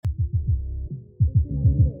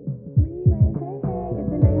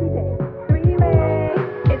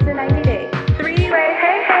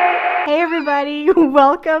everybody.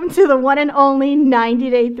 Welcome to the one and only 90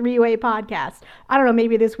 Day Three-Way podcast. I don't know,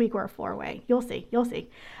 maybe this week we're a four-way. You'll see.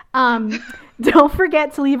 Don't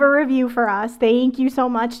forget to leave a review for us. Thank you so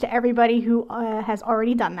much to everybody who has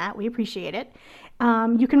already done that. We appreciate it.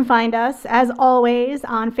 You can find us, as always,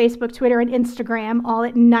 on Facebook, Twitter, and Instagram, all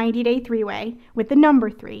at 90 Day Three-Way, with the number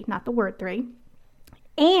 3, not the word 3.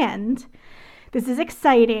 And this is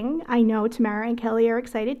exciting. I know Tamara and Kelly are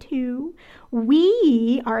excited too.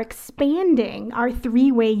 We are expanding our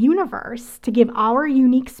three-way universe to give our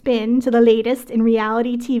unique spin to the latest in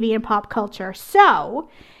reality TV and pop culture. So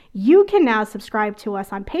you can now subscribe to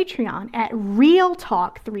us on Patreon at Real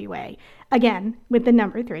Talk Three-Way. Again, with the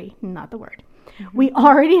number 3, not the word. We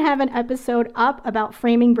already have an episode up about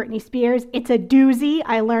framing Britney Spears. It's a doozy.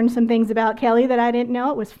 I learned some things about Kelly that I didn't know.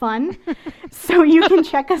 It was fun. So you can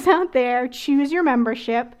check us out there. Choose your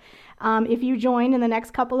membership. If you join in the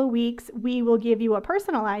next couple of weeks, we will give you a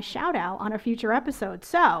personalized shout out on a future episode.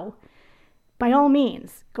 So by all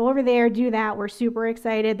means, go over there, do that. We're super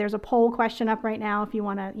excited. There's a poll question up right now if you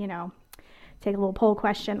want to, take a little poll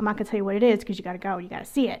question. I'm not going to tell you what it is because you got to go. You got to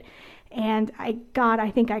see it. And I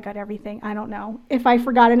think I got everything. I don't know. If I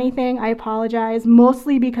forgot anything, I apologize,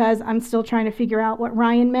 mostly because I'm still trying to figure out what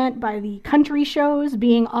Ryan meant by the country shows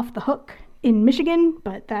being off the hook in Michigan,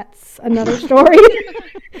 but that's another story.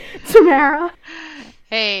 Tamara?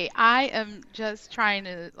 Hey, I am just trying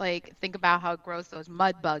to think about how gross those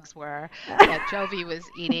mud bugs were that Jovi was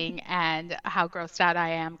eating and how grossed out I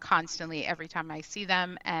am constantly every time I see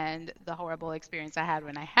them and the horrible experience I had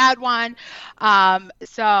when I had one.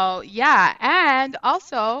 So yeah, and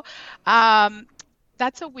also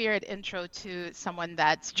that's a weird intro to someone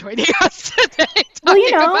that's joining us today. Well,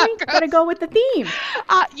 you got to go with the theme.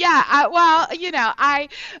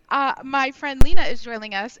 My friend Lena is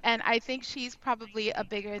joining us, and I think she's probably a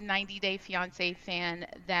bigger 90 Day Fiancé fan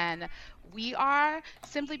than we are,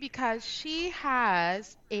 simply because she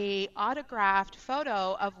has a autographed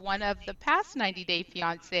photo of one of the past 90 Day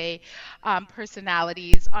Fiancé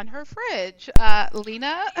personalities on her fridge.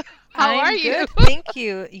 Lena, how are you? Good, thank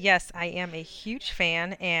you. Yes, I am a huge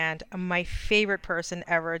fan, and my favorite person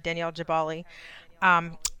ever, Danielle Jabali.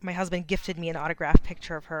 My husband gifted me an autographed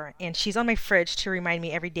picture of her, and she's on my fridge to remind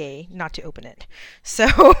me every day not to open it. So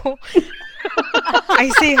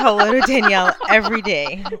I say hello to Danielle every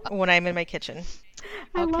day when I'm in my kitchen.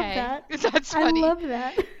 I love that. That's funny. I love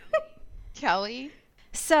that. Kelly?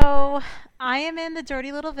 So I am in the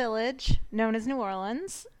dirty little village known as New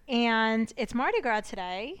Orleans, and it's Mardi Gras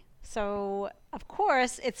today. So, of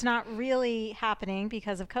course, it's not really happening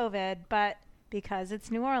because of COVID, but because it's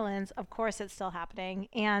New Orleans, of course it's still happening.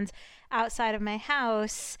 And outside of my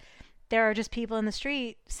house, there are just people in the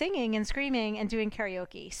street singing and screaming and doing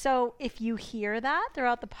karaoke. So if you hear that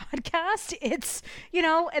throughout the podcast, it's,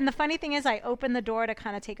 and the funny thing is I opened the door to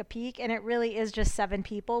kind of take a peek, and it really is just 7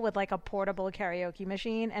 people with a portable karaoke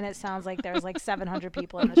machine, and it sounds like there's 700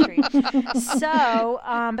 people in the street. So,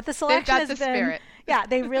 but the selection has been, spirit. Yeah,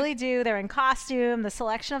 they really do. They're in costume. The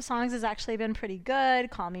selection of songs has actually been pretty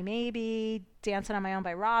good. Call Me Maybe, Dancing on My Own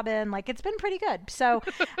by Robin. It's been pretty good. So,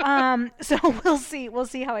 so we'll see. We'll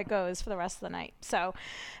see how it goes for the rest of the night. So,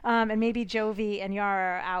 and maybe Jovi and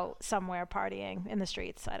Yara are out somewhere partying in the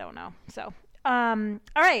streets. I don't know. So, all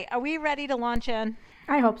right. Are we ready to launch in?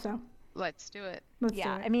 I hope so. Let's do it. Let's do it.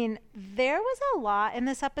 I mean, there was a lot in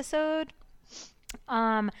this episode.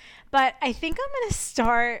 But I think I'm going to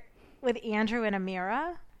start with Andrew and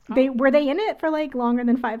Amira. Were they in it for longer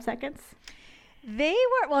than 5 seconds? They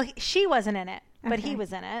were, well, she wasn't in it, but he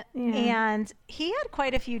was in it. Yeah. And he had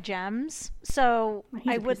quite a few gems. So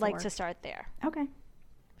He's I a would piece of like work. to start there. Okay.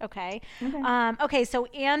 Okay. Okay. Okay, so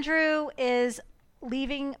Andrew is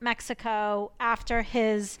leaving Mexico after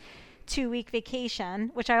his 2-week vacation,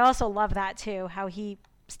 which I also love that too, how he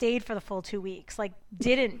stayed for the full 2 weeks.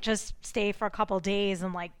 Didn't just stay for a couple days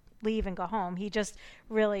and leave and go home. He just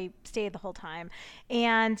really stayed the whole time.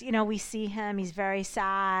 And, we see him, he's very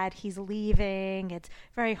sad, he's leaving, it's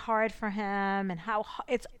very hard for him, and how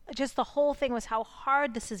it's just the whole thing was how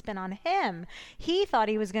hard this has been on him. He thought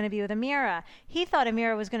he was going to be with Amira. He thought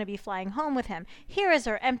Amira was going to be flying home with him. Here is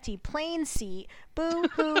her empty plane seat. Boo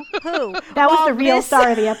hoo hoo. That was the real star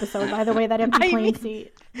of the episode, by the way, that empty plane mean,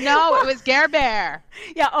 seat. No, it was Gare Bear.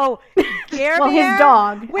 Yeah, Gare Well, Bear, his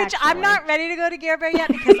dog, which actually. I'm not ready to go to Gare Bear yet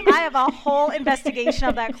because I have a whole investigation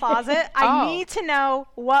of that closet. I need to know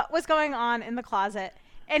what was going on in the closet.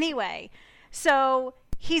 Anyway, so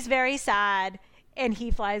he's very sad, and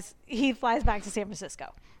he flies back to San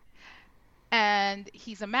Francisco. And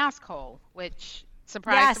he's a mask hole, which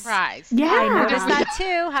Surprise, Yes. surprise. Yeah. I noticed that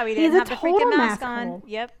too. How he didn't He's a have the freaking total mask mask on. hole.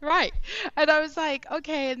 Yep. Right. And I was like,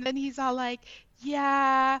 okay. And then he's all like,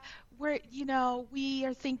 yeah, we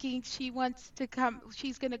are thinking she wants to come.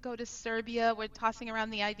 She's going to go to Serbia. We're tossing around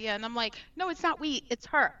the idea. And I'm like, no, it's not we. It's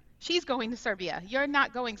her. She's going to Serbia. You're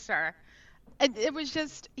not going, sir. And it was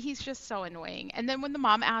just, he's just so annoying. And then when the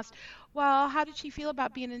mom asked, well, how did she feel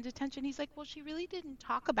about being in detention? He's like, well, she really didn't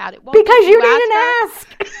talk about it. Well, Because did you ask didn't her?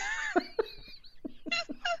 ask.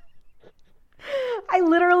 I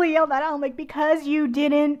literally yelled that out. I'm like, because you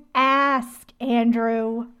didn't ask,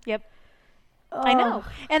 Andrew. Yep. I know.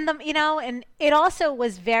 Ugh. And and it also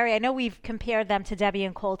was I know we've compared them to Debbie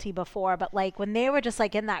and Colty before, but like when they were just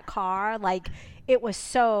like in that car, like it was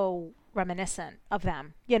so reminiscent of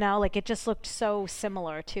them, like it just looked so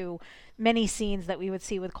similar to many scenes that we would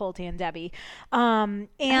see with Colty and Debbie. And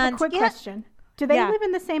I have a quick yeah, question. Do they Yeah. live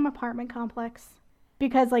in the same apartment complex?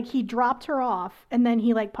 Because like he dropped her off and then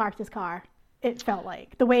he like parked his car. It felt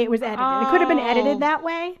like the way it was edited. It could have been Oh. edited that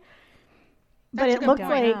way. But That's a it good looked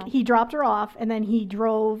point. like he dropped her off and then he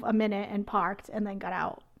drove a minute and parked and then got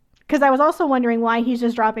out. Because I was also wondering why he's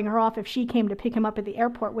just dropping her off. If she came to pick him up at the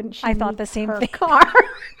airport, wouldn't she I thought need the same her thing. car?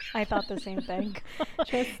 I thought the same thing.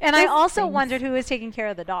 Just- And I just also things. wondered who was taking care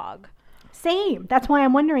of the dog. Same. That's why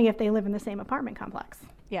I'm wondering if they live in the same apartment complex.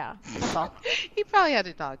 Yeah, that's all. He probably had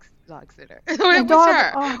a dog sitter. It The was dog-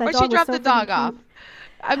 her. oh, that Or dog she was dropped so the dog freaking off. cute.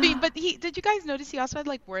 I mean, but did you guys notice he also had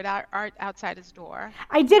like word art outside his door?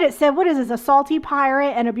 I did. It said, what is this? A salty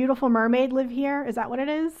pirate and a beautiful mermaid live here? Is that what it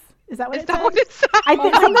is? Is that what Is it that said? what it said? I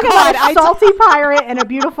think my something God, about a salty pirate and a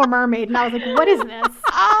beautiful mermaid. And I was like, what is this?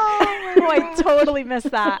 Oh, Oh, I totally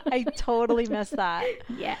missed that. I totally missed that.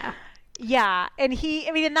 Yeah. Yeah, and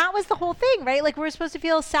and that was the whole thing, right? Like we were supposed to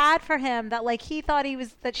feel sad for him that like he thought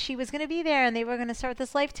that she was going to be there and they were going to start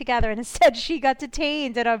this life together, and instead she got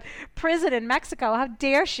detained in a prison in Mexico. How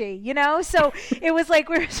dare she, So it was like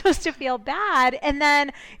we were supposed to feel bad, and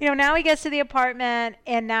then now he gets to the apartment,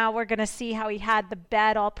 and now we're going to see how he had the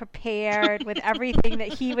bed all prepared with everything that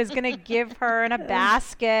he was going to give her in a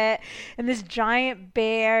basket, and this giant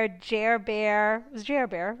bear, Jer Bear, it was Jer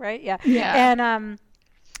Bear, right? Yeah, Yeah. and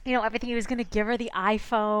everything he was going to give her, the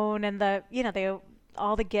iPhone and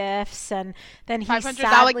all the gifts, and then he $500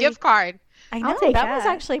 sadly, gift card. I I'll know take that was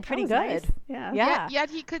actually pretty That was good. nice. Yeah. Yeah. Yet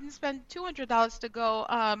he couldn't spend $200 to go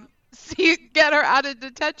get her out of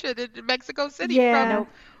detention in Mexico City Yeah. from Nope.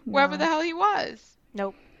 wherever No. the hell he was.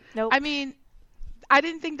 Nope. I mean, I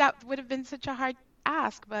didn't think that would have been such a hard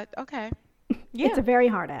ask, but okay. Yeah. It's a very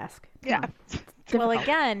hard ask. Yeah. Well, Difficult.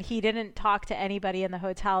 again, he didn't talk to anybody in the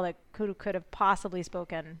hotel that could have possibly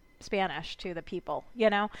spoken Spanish to the people,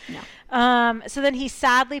 No. So then he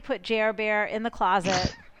sadly put Jer Bear in the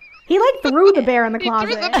closet. He like threw the bear in the He threw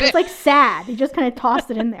closet. the And it's bear. like sad. He just kind of tossed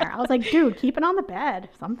it in there. I was like, dude, keep it on the bed.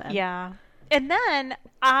 Something. Yeah. And then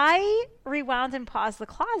I rewound and paused the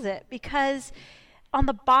closet because on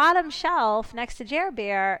the bottom shelf next to Jer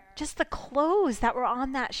Bear, just the clothes that were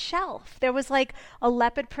on that shelf. There was like a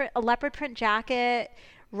leopard print jacket,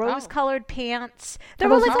 rose-colored pants. There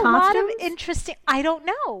Are were those like his a lot of costumes? interesting. I don't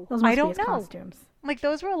know. Those must I be don't his know. costumes. Like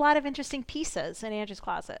those were a lot of interesting pieces in Andrew's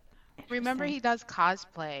closet. Remember, he does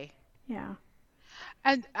cosplay. Yeah.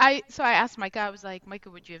 And I asked Micah, I was like, Micah,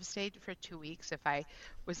 would you have stayed for 2 weeks if I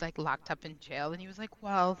was like locked up in jail? And he was like,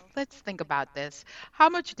 well, let's think about this. How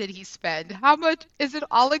much did he spend? How much is it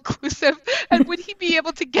all inclusive? And would he be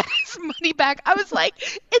able to get his money back? I was like,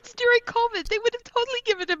 it's during COVID. They would have totally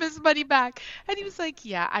given him his money back. And he was like,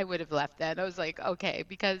 yeah, I would have left then. I was like, okay,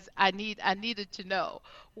 because I needed to know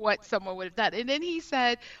what someone would have done. And then he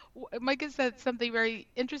said, Micah said something very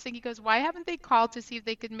interesting. He goes, why haven't they called to see if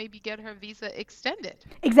they could maybe get her visa extended?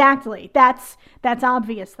 Exactly. That's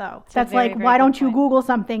obvious though. a That's very, like, very why good don't you point. Google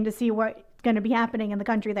something to see what's going to be happening in the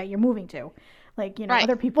country that you're moving to? Like, Right.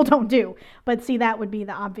 other people don't do. But see, that would be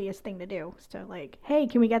the obvious thing to do. Is to like, hey,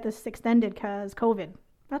 can we get this extended because COVID?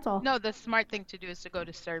 That's all. No, the smart thing to do is to go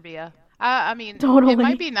to Serbia. I mean, Totally. it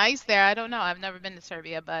might be nice there. I don't know. I've never been to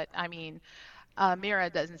Serbia, but I mean, Mira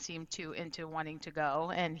doesn't seem too into wanting to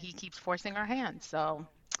go, and he keeps forcing her hand. So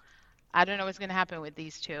I don't know what's going to happen with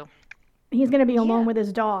these two. He's going to be alone Yeah. with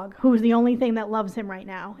his dog, who's the only thing that loves him right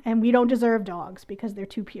now. And we don't deserve dogs because they're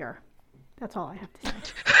too pure. That's all I have to say.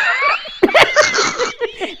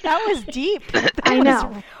 That was deep. I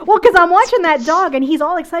know. Well, because I'm watching that dog and he's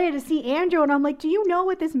all excited to see Andrew. And I'm like, do you know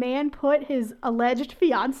what this man put his alleged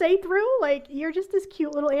fiance through? Like, you're just this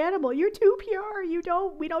cute little animal. You're too pure.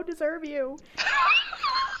 We don't deserve you.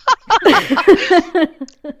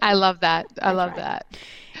 I love that. I love that.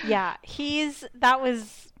 Yeah, that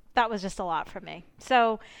was just a lot for me.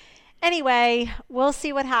 So, Anyway, we'll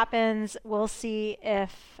see what happens. We'll see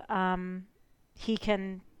if he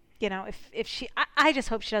can, if she, I just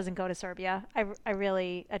hope she doesn't go to Serbia.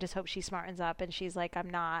 I just hope she smartens up and she's like, I'm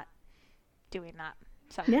not doing that.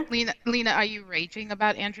 So Yeah. Lena, are you raging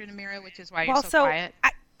about Andrew and Amira, which is why you're Well, so quiet?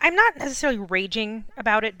 I'm not necessarily raging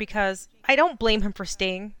about it because I don't blame him for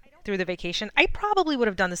staying through the vacation. I probably would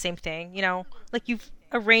have done the same thing. Like you've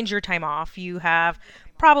arranged your time off. You have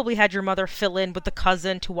probably had your mother fill in with the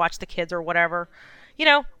cousin to watch the kids or whatever.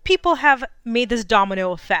 People have made this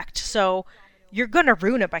domino effect. So you're going to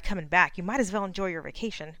ruin it by coming back. You might as well enjoy your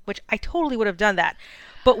vacation, which I totally would have done that.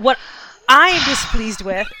 But what I am displeased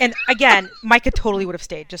with, and again, Micah totally would have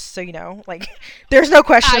stayed, just so you know. Like, there's no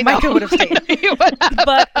question Micah would have stayed.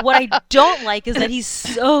 But what I don't like is that he's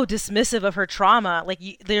so dismissive of her trauma. Like,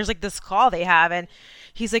 there's like this call they have, and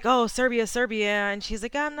he's like, oh, Serbia, and she's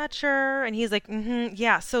like, I'm not sure. And he's like,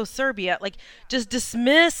 yeah, so Serbia. Like, just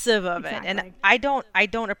dismissive of it. And I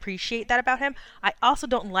don't appreciate that about him. I also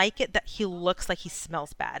don't like it that he looks like he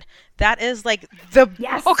smells bad. That is like the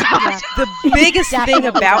biggest thing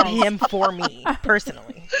about him for me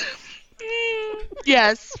personally.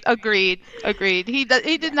 Yes, agreed. He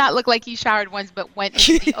did not look like he showered once, but went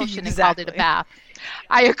into the ocean and called it a bath.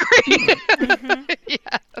 I agree.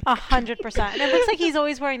 Yeah. 100%. And it looks like he's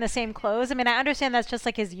always wearing the same clothes. I mean, I understand that's just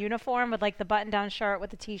like his uniform with like the button-down shirt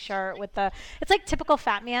with the t-shirt it's like typical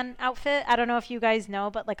fat man outfit. I don't know if you guys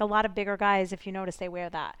know, but like a lot of bigger guys, if you notice, they wear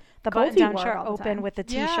that. The button-down shirt open with the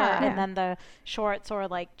t-shirt and then the shorts or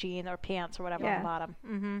like jeans or pants or whatever on the bottom.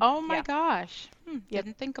 Mm-hmm. Oh my gosh.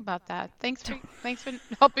 Didn't think about that. Thanks for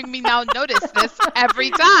helping me now notice this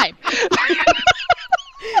every time.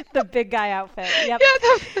 The big guy outfit. Yep.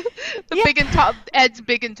 Yeah, the big and tall. Ed's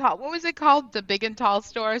Big and Tall. What was it called? The Big and Tall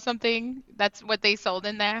store or something? That's what they sold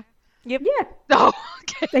in there? Yep. Yeah. Oh,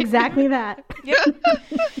 okay. Exactly that. Yep.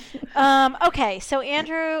 Okay, so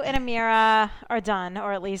Andrew and Amira are done,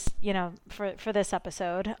 or at least, for this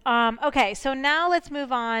episode. Okay, so now let's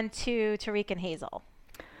move on to Tariq and Hazel.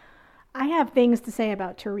 I have things to say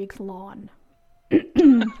about Tariq's lawn.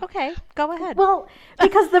 Okay, go ahead. Well,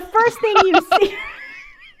 because the first thing you see...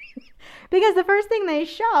 Because the first thing they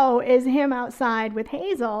show is him outside with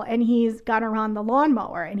Hazel, and he's got her on the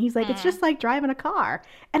lawnmower, and he's like, it's just like driving a car.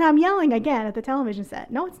 And I'm yelling again at the television set,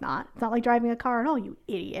 no, it's not. It's not like driving a car at all, you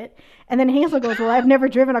idiot. And then Hazel goes, well, I've never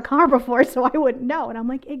driven a car before, so I wouldn't know. And I'm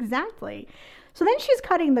like, exactly. So then she's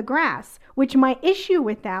cutting the grass, which my issue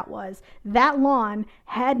with that was that lawn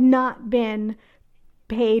had not been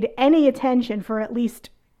paid any attention for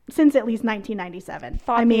since at least 1997.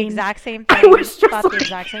 Thought the exact same thing. Thought the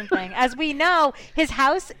exact same thing. As we know, his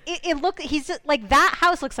house, he's like, that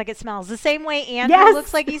house looks like it smells. The same way Andrew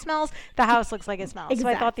looks like he smells, the house looks like it smells.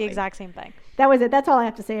 Exactly. So I thought the exact same thing. That was it. That's all I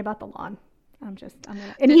have to say about the lawn.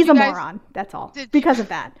 And he's a moron. That's all. Because of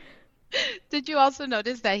that. Did you also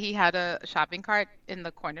notice that he had a shopping cart in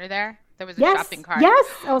the corner there? There was a shopping cart. Yes.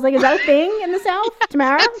 I was like, is that a thing in the South?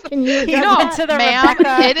 Tamara, can you No, ma'am,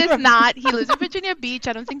 it is not. He lives in Virginia Beach.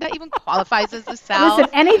 I don't think that even qualifies as the South.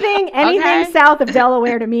 Listen, anything south of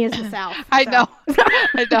Delaware to me is the South. I know.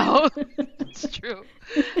 It's true.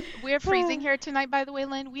 We're freezing here tonight, by the way,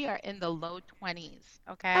 Lynn. We are in the low 20s,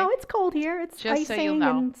 okay? Oh, it's cold here. It's just icing so you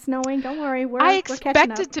know. and snowing. Don't worry. I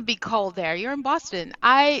expect it to be cold there. You're in Boston.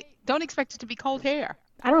 I don't expect it to be cold here.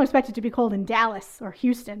 I don't expect it to be cold in Dallas or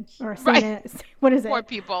Houston or what is it? Poor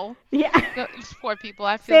people. Yeah. It's poor people.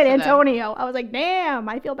 I feel San Antonio. I was like, damn,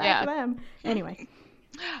 I feel bad for them. Anyway.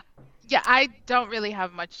 Yeah, I don't really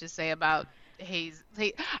have much to say about Hayes.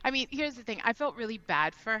 I mean, here's the thing. I felt really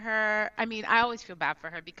bad for her. I mean, I always feel bad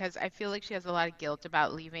for her because I feel like she has a lot of guilt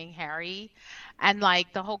about leaving Harry. And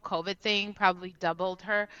like the whole COVID thing probably doubled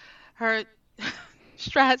her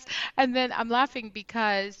stress. And then I'm laughing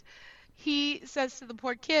because he says to the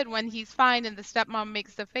poor kid when he's fine and the stepmom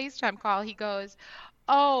makes the FaceTime call, he goes,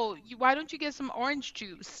 oh, why don't you get some orange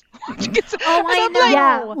juice? I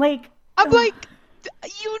know. I'm like,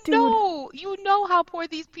 you know how poor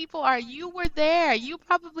these people are. You were there. You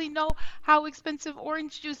probably know how expensive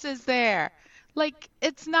orange juice is there. Like,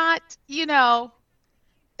 it's not,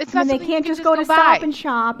 it's not. They can't just go to Stop and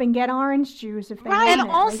Shop and get orange juice if they want And it.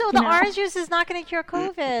 also, the orange juice is not going to cure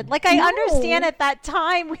COVID. Like, I understand at that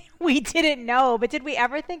time we didn't know, but did we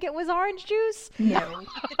ever think it was orange juice? No.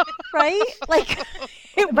 Right? Like,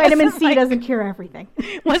 vitamin C doesn't cure everything.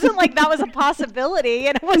 It wasn't like that was a possibility,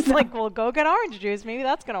 and it was like, well, go get orange juice. Maybe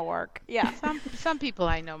that's going to work. Yeah. Some people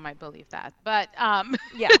I know might believe that, but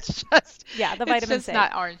yeah, it's just the vitamin it's just C.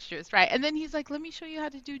 not orange juice, right? And then he's like, let me show you how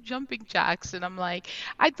to do jumping jacks, and I'm like,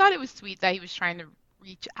 I thought it was sweet that he was trying to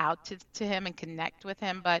reach out to him and connect with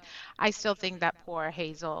him. But I still think that poor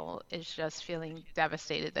Hazel is just feeling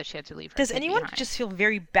devastated that she had to leave her Does kid anyone behind. just feel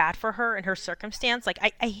very bad for her in her circumstance? Like,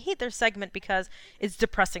 I hate their segment because it's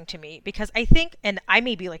depressing to me. Because I think, and I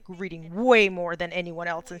may be like reading way more than anyone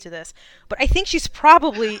else into this, but I think she's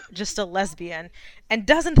probably just a lesbian and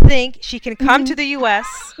doesn't think she can come to the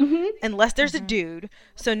US unless there's a dude.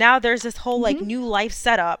 So now there's this whole like new life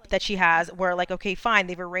setup that she has where like, okay, fine,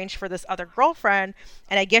 they've arranged for this other girlfriend,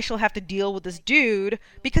 and I guess she'll have to deal with this dude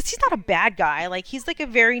because he's not a bad guy. Like, he's like a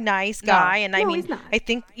very nice guy. And I No, mean, he's not. I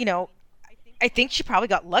think, I think she probably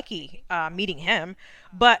got lucky meeting him,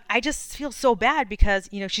 but I just feel so bad because,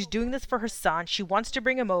 she's doing this for her son. She wants to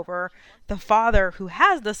bring him over. The father who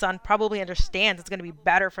has the son probably understands it's going to be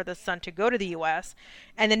better for the son to go to the U.S.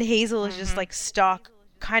 And then Hazel is just like stuck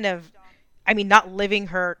kind of, I mean, not living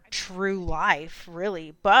her true life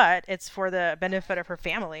really, but it's for the benefit of her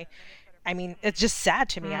family. I mean, it's just sad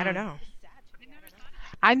to me. I don't know.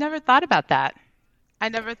 I never thought about that. I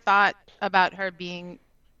never thought about her being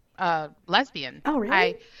lesbian. Oh,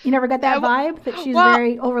 really? You never got that vibe that she's well,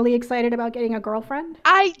 very overly excited about getting a girlfriend?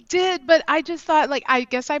 I did, but I just thought, like, I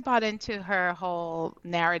guess I bought into her whole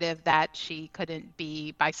narrative that she couldn't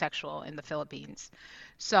be bisexual in the Philippines.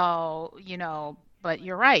 So, but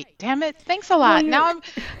you're right. Damn it. Thanks a lot. Now I'm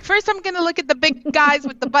going to look at the big guys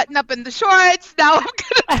with the button up and the shorts. Now I'm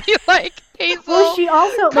going to be like, Hazel, Well, she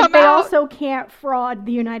also come they out. also can't fraud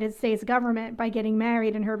the United States government by getting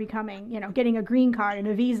married and her becoming, getting a green card and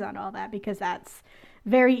a visa and all that, because that's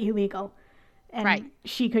very illegal. And Right.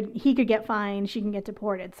 he could get fined, she can get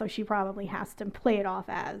deported, so she probably has to play it off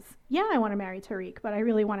as, yeah, I want to marry Tariq, but I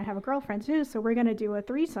really want to have a girlfriend too, so we're going to do a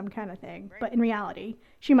threesome kind of thing. But in reality,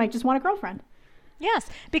 she might just want a girlfriend. Yes,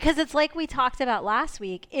 because it's like we talked about last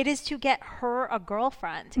week. It is to get her a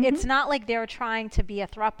girlfriend. It's not like they're trying to be a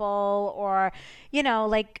throuple or,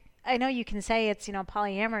 like, I know you can say it's,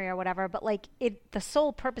 polyamory or whatever, but like the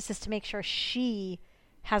sole purpose is to make sure she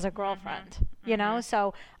has a girlfriend,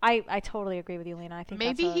 So I totally agree with you, Lena. I think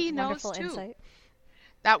Maybe that's a he knows wonderful too. insight.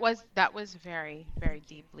 That was very, very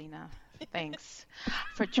deep, Lena. Thanks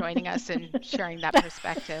for joining us and sharing that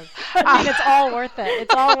perspective. I mean, it's all worth it.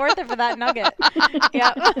 It's all worth it for that nugget.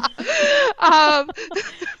 Yeah.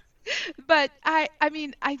 But I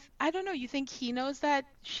mean, I don't know. You think he knows that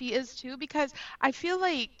she is too? Because I feel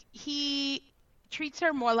like he treats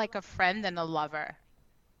her more like a friend than a lover,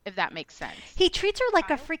 if that makes sense. He treats her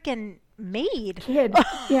like a freaking maid. Kid.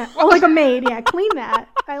 Yeah. Oh, like a maid. Yeah. Clean that.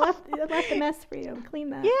 I left a mess for you. Clean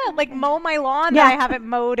that. Yeah, like mow my lawn Yeah. that I haven't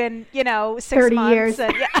mowed in, 6 30 months. years.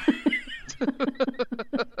 And, yeah.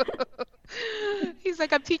 He's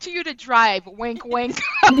like, I'm teaching you to drive. Wink, wink.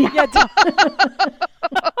 Yeah,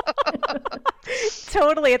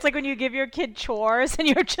 totally. It's like when you give your kid chores and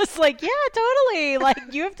you're just like, yeah, totally. Like,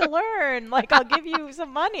 you have to learn. Like, I'll give you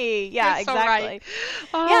some money. Yeah, You're so exactly. right.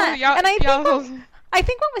 Oh, Yeah, and I y'all-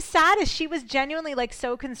 think what was sad is she was genuinely like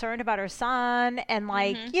so concerned about her son and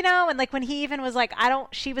like, and like when he even was like,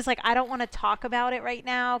 she was like, I don't want to talk about it right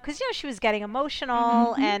now. Cause she was getting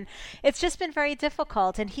emotional and it's just been very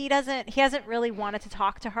difficult. And he hasn't really wanted to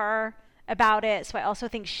talk to her about it. So I also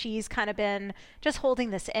think she's kind of been just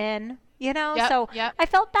holding this in, so yep. I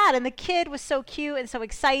felt bad. And the kid was so cute and so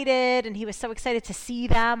excited. And he was so excited to see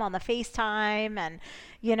them on the FaceTime and,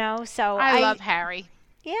 so I love Harry.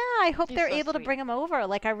 yeah, I hope He's they're so able to sweet. bring him over.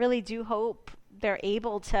 Like, I really do hope they're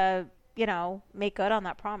able to, make good on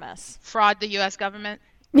that promise. Fraud the U.S. government.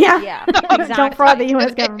 Yeah. Yeah, Don't exactly. fraud the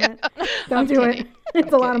U.S. government. Don't I'm do kidding. it.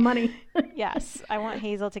 It's a lot of money. Yes, I want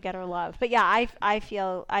Hazel to get her love. But yeah, I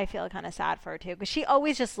feel kind of sad for her too because she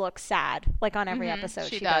always just looks sad. Like on every episode,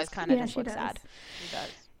 she she does does. kind of Yeah, just she look does. sad. She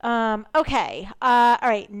does. Okay. All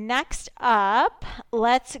right. Next up,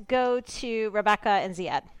 let's go to Rebecca and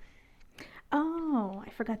Ziad. Oh, I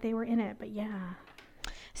forgot they were in it, but yeah.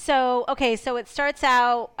 So, okay, so it starts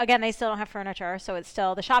out, again, they still don't have furniture, so it's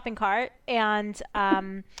still the shopping cart, and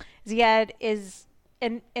Ziad is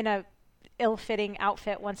in a ill-fitting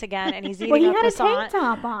outfit once again, and he's eating Well, he a had croissant. a tank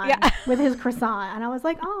top on Yeah. with his croissant, and I was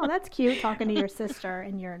like, oh, that's cute, talking to your sister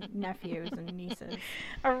and your nephews and nieces.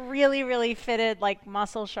 A really, really fitted, like,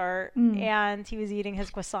 muscle shirt, and he was eating his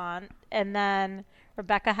croissant, and then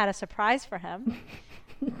Rebecca had a surprise for him.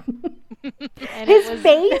 And His it was,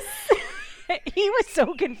 face? he was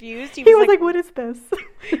so confused. He was like, what is this?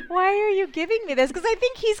 why are you giving me this? Because I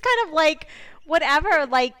think he's kind of like, whatever,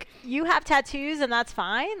 like, you have tattoos and that's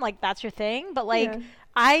fine. Like, that's your thing. But, like, Yeah.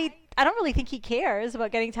 I don't really think he cares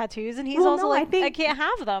about getting tattoos. And he's Well, also no, I like, think- I can't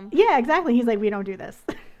have them. Yeah, exactly. He's like, we don't do this.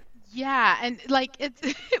 Yeah, and like it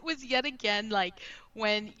was yet again like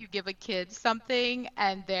when you give a kid something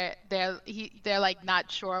and they're like not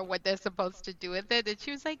sure what they're supposed to do with it. And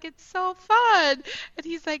she was like, "It's so fun," and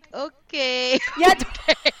he's like, "Okay, Yeah.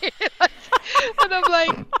 okay." And I'm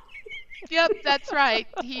like, "Yep, that's right."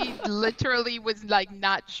 He literally was like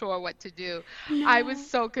not sure what to do. I was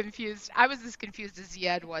so confused. I was as confused as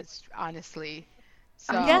Zied was, honestly.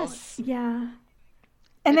 So Yes. Yeah.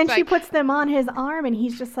 And it's then she like, puts them on his arm, and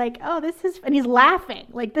he's just like, "Oh, this is," and he's laughing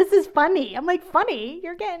like, "This is funny." I'm like, "Funny?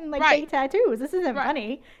 You're getting like Right. fake tattoos. This isn't Right.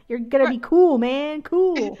 funny. You're gonna be cool, man.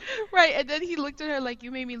 Cool." right. And then he looked at her like,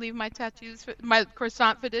 "You made me leave my tattoos, for my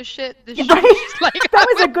croissant for this shit." This shit. Right? She's like, That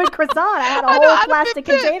was a good croissant. I had a I know, whole I'd have plastic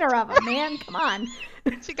been pissed. container of them, man. Come on.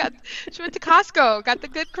 She went to Costco, got the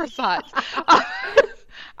good croissants.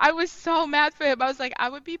 I was so mad for him. I was like, I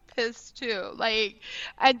would be pissed too. Like,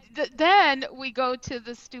 and then we go to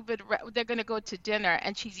the stupid. They're gonna go to dinner,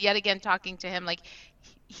 and she's yet again talking to him like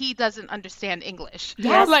he doesn't understand English.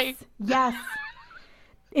 Yes. Like, Yes.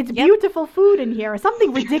 It's beautiful food in here, or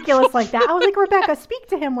something ridiculous like that. I was like, Rebecca, speak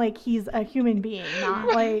to him like he's a human being, not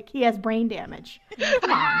like he has brain damage.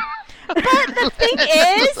 Come on. But the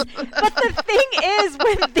thing is,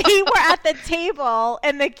 when they were at the table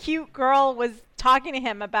and the cute girl was talking to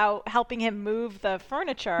him about helping him move the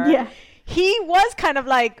furniture, Yeah. he was kind of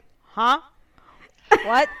like, huh?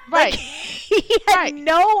 What? Right. Like, he had Right.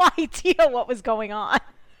 no idea what was going on.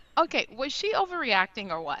 okay, was she overreacting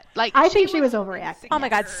or what? Like, I think she was overreacting. Oh my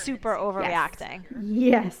God, super overreacting.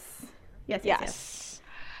 Yes. Yes. Yes.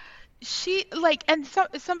 She like, and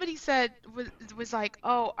somebody said was like,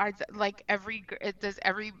 oh, like does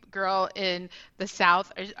every girl in the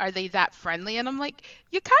South are they that friendly? And I'm like,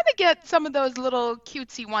 you kind of get some of those little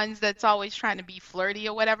cutesy ones that's always trying to be flirty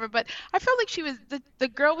or whatever. But I felt like she was the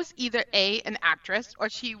girl was either an actress, or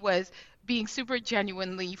she was being super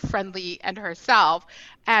genuinely friendly and herself,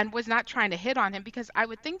 and was not trying to hit on him, because I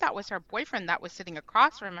would think that was her boyfriend that was sitting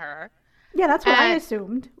across from her. Yeah, that's what I And-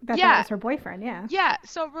 assumed. That yeah. was her boyfriend. Yeah. Yeah.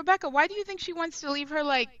 So Rebecca, why do you think she wants to leave her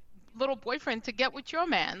like little boyfriend to get with your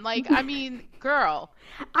man? Like, I mean, girl.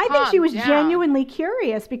 I think she Calm was down. genuinely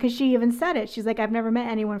curious, because she even said it. She's like, I've never met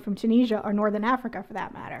anyone from Tunisia or Northern Africa for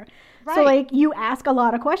that matter. So, Right. like, you ask a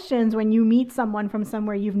lot of questions when you meet someone from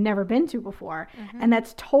somewhere you've never been to before. And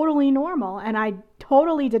that's totally normal. And I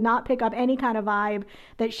totally did not pick up any kind of vibe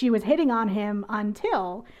that she was hitting on him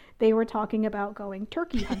until they were talking about going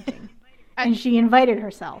turkey hunting. And she invited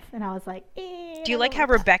herself. And I was like, Do you like how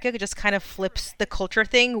Rebecca just kind of flips the culture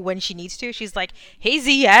thing when she needs to? She's like, hey,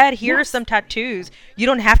 Zied, here are some tattoos. You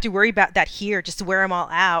don't have to worry about that here. Just wear them all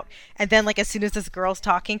out. And then, like, as soon as this girl's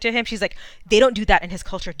talking to him, she's like, they don't do that in his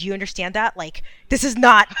culture. Do you understand that? Like, this is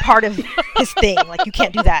not part of his thing. Like, you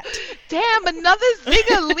can't do that. Damn, another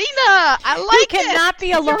Zigalina. I He like it. cannot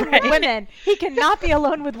be alone Right. with women. He cannot be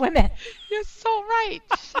alone with women. You're so right.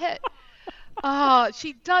 Shit. Oh,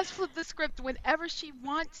 she does flip the script whenever she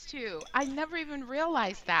wants to. I never even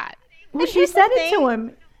realized that. well, she here's the said it to thing.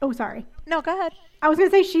 him. Oh, sorry. No, go ahead. I was going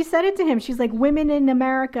to say, she said it to him. She's like, women in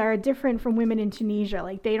America are different from women in Tunisia.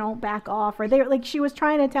 Like, they don't back off. Or they like, she was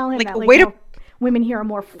trying to tell him Like, that, like, way to- you know, women here are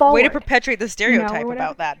more forward. Way to perpetuate the or stereotype whatever.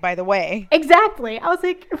 about that, by the way. Exactly. I was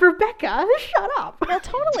like, Rebecca, shut up. Well,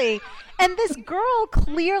 totally. And this girl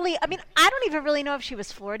clearly, I mean, I don't even really know if she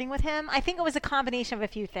was flirting with him. I think it was a combination of a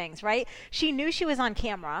few things, right? She knew she was on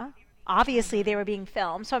camera. Obviously, they were being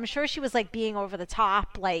filmed. So I'm sure she was like being over the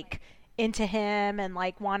top, like into him, and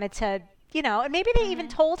like wanted to, you know, and maybe they even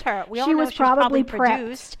told her. We all She know was she was probably probably prepped.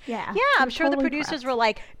 produced. Yeah, Yeah, she I'm was sure the totally producers prepped. were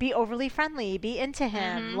like, be overly friendly, be into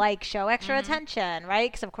him, like show extra attention, right?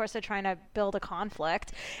 Because of course they're trying to build a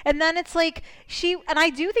conflict. And then it's like and I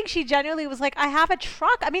do think she genuinely was like, I have a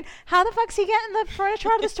truck. I mean, how the fuck's he getting the furniture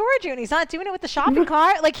out of the storage unit? He's not doing it with the shopping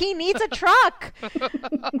cart. Like, he needs a truck,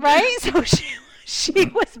 right? So she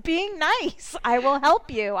was being nice. I will help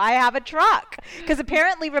you. I have a truck. Because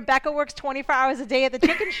apparently Rebecca works 24 hours a day at the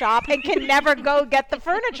chicken shop and can never go get the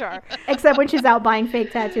furniture. Except when she's out buying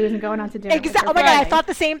fake tattoos and going on to dinner. with Exactly. her Oh my God, I family. thought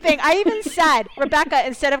the same thing. I even said, Rebecca,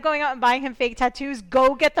 instead of going out and buying him fake tattoos,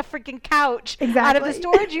 go get the freaking couch out of the Exactly.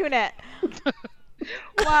 storage unit.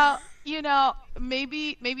 Well, you know,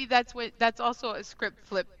 maybe that's also a script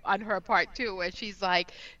flip on her part too, where she's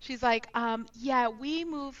like, yeah, we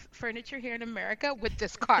move furniture here in America with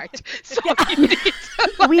this cart. So you need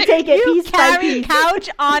to, We take it You piece by carry piece. couch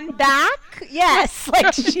on back? Yes.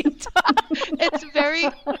 Like she it's very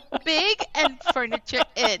big and furniture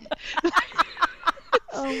in.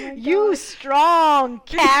 Oh my God. You strong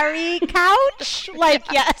carry couch?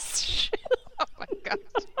 Like, yes. Oh my gosh.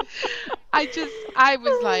 I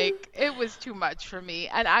was like, it was too much for me.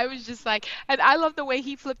 And I was just like, and I love the way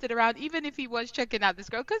he flipped it around, even if he was checking out this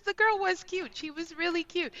girl, because the girl was cute. She was really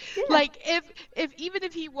cute. Yeah. Like, if even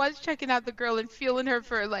if he was checking out the girl and feeling her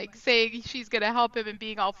for like saying she's gonna help him and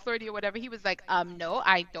being all flirty or whatever, he was like, no,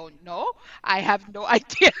 I don't know. I have no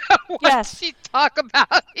idea what Yes. she talk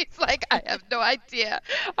about. He's like, I have no idea.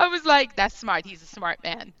 I was like, that's smart. He's a smart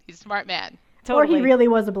man. He's a smart man. Or Totally. he really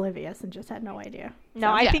was oblivious and just had no idea.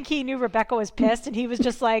 No, I Yeah. think he knew Rebecca was pissed, and he was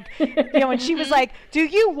just like, and she was like, "Do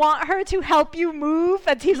you want her to help you move?"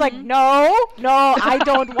 And he's like, "No, I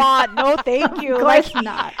don't want. No, thank you." Of Like, course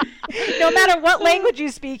not. no matter what language you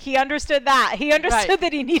speak, he understood that. He understood Right.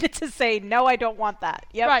 that he needed to say, "No, I don't want that."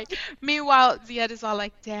 Yep. Right. Meanwhile, Ziad is all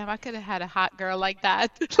like, damn, I could have had a hot girl like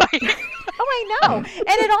that. Like, Oh, I know. And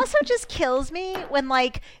it also just kills me when,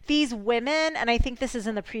 like, these women, and I think this is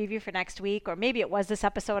in the preview for next week, or maybe it was this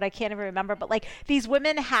episode, I can't even remember, but, like, these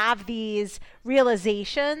women have these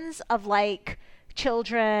realizations of, like,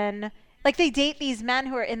 children. Like, they date these men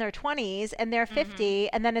who are in their 20s, and they're 50,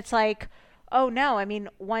 and then it's like, oh, no, I mean,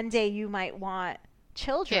 one day you might want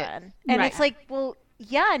children. And Right. it's like, well,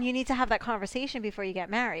 yeah, and you need to have that conversation before you get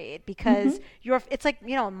married, because it's like,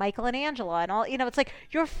 Michael and Angela and all, it's like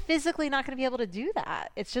you're physically not going to be able to do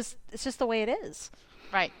that. It's just the way it is.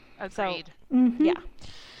 right. Agreed. Mhm. Yeah.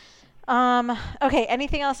 Okay,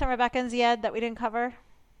 anything else on Rebecca and Ziad that we didn't cover?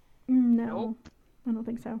 No, Nope. I don't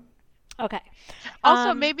think so. Okay.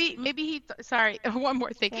 Also, Um, maybe he, sorry, one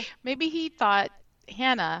more thing. Yeah. Maybe he thought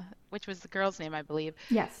Hannah, which was the girl's name, I believe,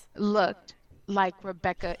 Yes. looked like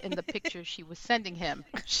Rebecca in the picture she was sending him.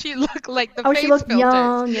 She looked like the Oh, face she looked filters.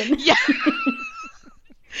 young and Yeah.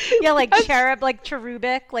 yeah, like cherub, like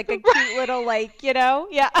cherubic, like a cute little, like,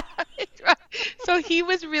 yeah. Right. So he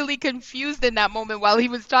was really confused in that moment while he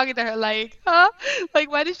was talking to her, like, huh? Like,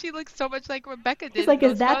 why does she look so much like Rebecca did? he's like,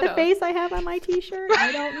 in is those that the photos?" face I have on my T-shirt?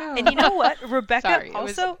 I don't know. And you know what? Rebecca Sorry, it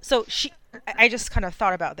was- also, so I just kind of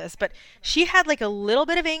thought about this, but she had like a little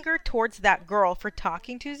bit of anger towards that girl for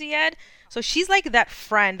talking to Ziad. So she's like that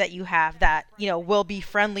friend that you have that, will be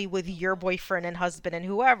friendly with your boyfriend and husband and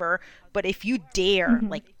whoever. But if you dare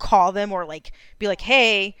like call them or like be like,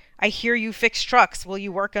 hey, I hear you fix trucks. Will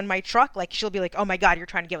you work on my truck? Like she'll be like, oh my God, you're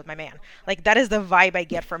trying to get with my man. Like that is the vibe I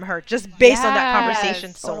get from her just based on that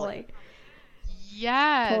conversation Yes. solely.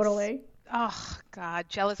 Yes. Totally. Oh, God.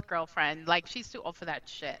 Jealous girlfriend. Like, she's too old for that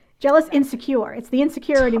shit. Jealous, insecure. It's the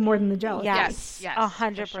insecurity more than the jealousy. Yes. Yes, for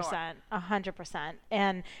 100%, 100%.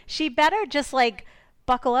 And she better just like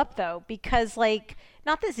buckle up though, because like,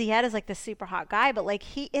 not that Ziad is like the super hot guy, but like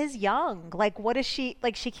he is young. Like, what is she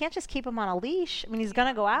like? She can't just keep him on a leash. I mean, he's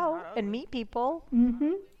gonna go out and meet people.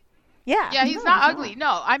 Mm-hmm. Yeah. Yeah, he's No, not he's ugly. not.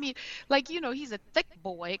 No, I mean, like, he's a thick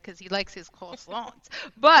boy because he likes his croissants.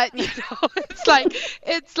 But,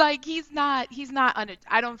 it's like he's not,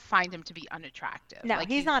 I don't find him to be unattractive. No, Like,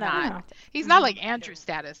 he's not unattractive. He's not like Andrew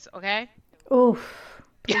status, okay? Oof.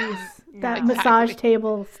 Please. That Exactly. massage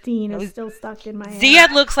table steen is still stuck in my head.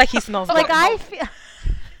 Ziad looks like he smells Like good. I feel.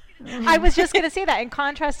 I was just gonna say that in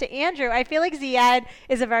contrast to Andrew, I feel like Ziad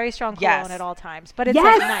is a very strong cologne Yes. at all times, but it's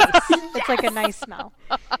Yes. like nice. It's like a nice smell.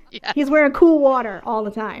 Yeah. He's wearing cool water all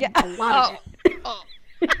the time. A lot of it. Oh,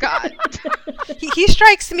 God. He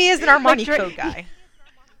strikes me as an Armani Dra- Code guy.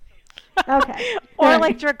 Okay. Or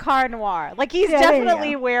like Dracar Noir. Like he's Yeah, there you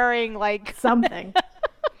definitely go. wearing like Something.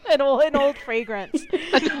 an old fragrance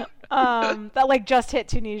that like just hit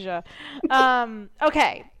Tunisia.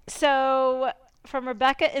 Okay, so from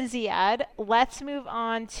Rebecca and Ziad, let's move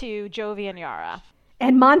on to Jovi and Yara.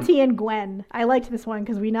 And Monty and Gwen. I liked this one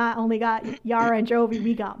because we not only got Yara and Jovi,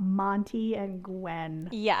 we got Monty and Gwen.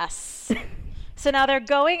 Yes. So now they're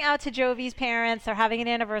going out to Jovi's parents. They're having an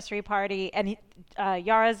anniversary party, and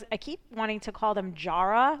Yara's. I keep wanting to call them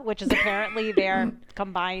Jara, which is apparently their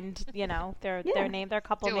combined. Their Yeah. name, their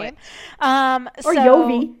couple Do name. Or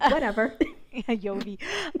Yovi, whatever. Yeah, Yovi.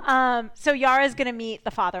 So Yara's gonna meet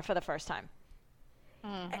the father for the first time.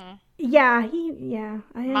 Yeah.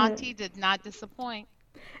 Monty did not disappoint.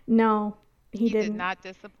 No, he He did didn't. not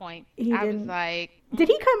disappoint. He I was didn't. like, Did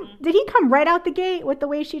he come? Did he come right out the gate with the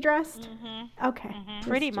way she dressed? Okay.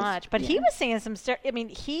 Pretty much. But he was saying some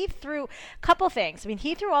he threw a couple things. I mean,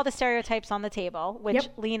 he threw all the stereotypes on the table, which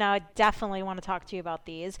Yep. Lena, I definitely want to talk to you about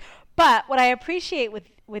these. But what I appreciate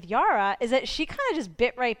with Yara is that she kind of just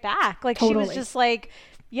bit right back. Like she was Totally. just like,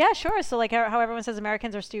 yeah, sure. So like how everyone says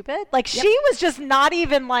Americans are stupid. Like she was just not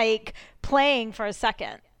even like playing for a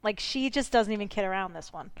second. Like she just doesn't even kid around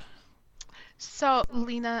this one. so,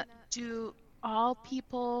 Lena, do all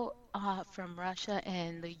people from Russia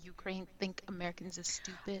and the Ukraine think Americans are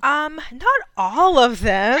stupid? Not all of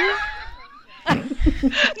them.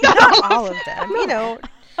 Not Not all of all of them, you know.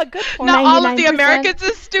 A good point. not all of the 99%. Americans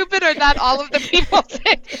is stupid, or not all of the people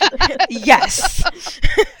think that. Yes.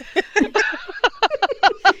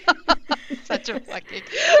 Such a fucking.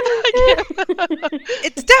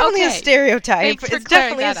 It's definitely a Okay. stereotype. Thanks for It's clearing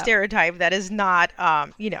definitely a that up. stereotype that is not,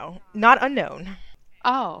 not unknown.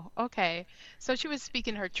 Oh, okay. So she was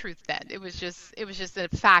speaking her truth then. It was just a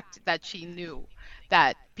fact that she knew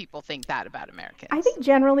that people think that about Americans. I think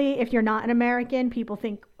generally, if you're not an American, people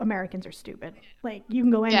think Americans are stupid. Like, you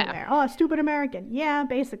can go Yeah. anywhere. Oh, stupid American. Yeah,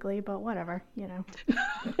 basically, but whatever,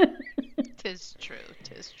 Tis true.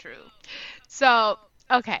 Tis true. So,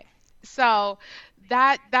 okay. So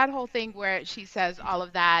that whole thing where she says all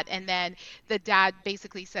of that, and then the dad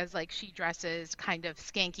basically says like she dresses kind of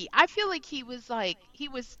skanky. I feel like he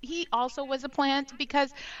also was a plant,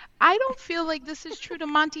 because I don't feel like this is true to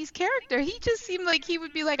Monty's character. He just seemed like he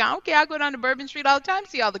would be like, I don't care, I go down to Bourbon Street all the time,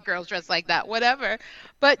 see all the girls dressed like that, whatever.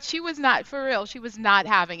 But she was not, for real. She was not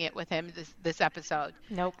having it with him this episode.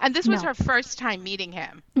 Nope. And this was No. her first time meeting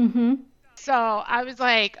him. hmm So I was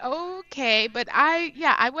like, okay, but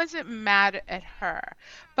I wasn't mad at her.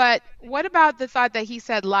 But what about the thought that he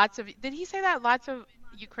said did he say that lots of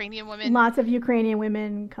Ukrainian women? Lots of Ukrainian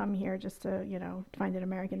women come here just to, find an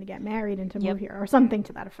American to get married and to Yep. move here, or something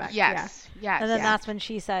to that effect. Yes, yes. And then Yeah. that's when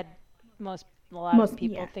she said a lot of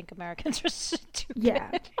people yeah. think Americans are stupid. Yeah.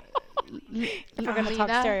 If we're gonna talk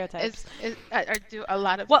Lena stereotypes. or do a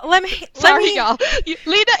lot of Well, let me Sorry, y'all.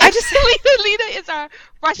 Lena, I just- Lena is our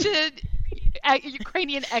Russian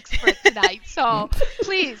Ukrainian expert tonight. So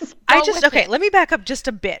please, go with okay, it. let me back up just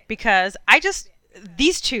a bit, because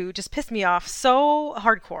these two just pissed me off so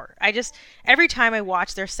hardcore. Every time I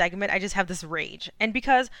watch their segment, I just have this rage. And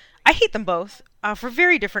because I hate them both for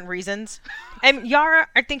very different reasons. And Yara,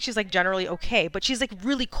 I think she's like generally okay, but she's like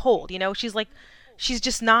really cold, she's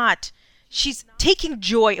just not, she's taking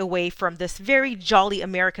joy away from this very jolly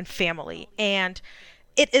American family. And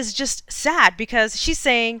it is just sad because she's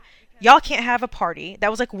saying, y'all can't have a party. That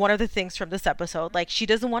was like one of the things from this episode. Like, she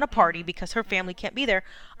doesn't want a party because her family can't be there.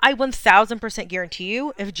 I 1000% guarantee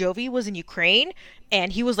you, if Jovi was in Ukraine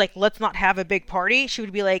and he was like, let's not have a big party, she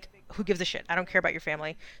would be like, who gives a shit? I don't care about your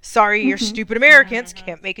family. Sorry, you're stupid Americans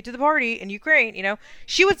can't make it to the party in Ukraine.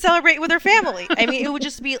 She would celebrate with her family. I mean, it would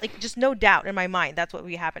just be like, just no doubt in my mind that's what would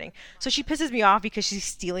be happening. So she pisses me off because she's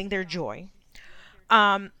stealing their joy.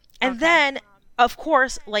 And then, of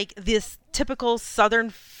course, like this typical Southern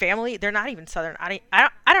family, they're not even Southern. I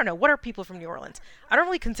don't know. What are people from New Orleans? I don't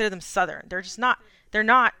really consider them Southern. They're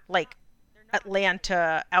not like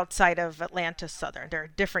Atlanta, outside of Atlanta Southern. They're a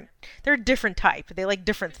different type. They like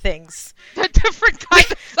different things. The different kind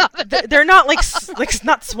of Southern. They're not like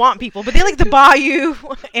not swamp people, but they like the bayou,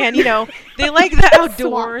 and they like the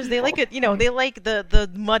outdoors. They like it. They like the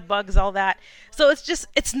mud bugs, all that. So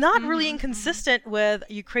it's not really inconsistent with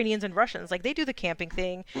Ukrainians and Russians. Like, they do the camping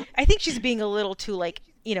thing. I think she's being a little too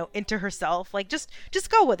into herself. Like, just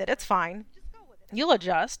go with it. It's fine. You'll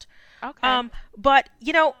adjust. Okay. But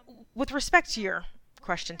with respect to your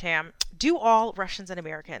question, Tam, do all Russians and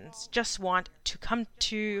Americans just want to come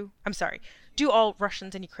to? I'm sorry. Do all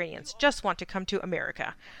Russians and Ukrainians just want to come to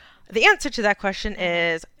America? The answer to that question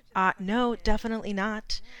is no, definitely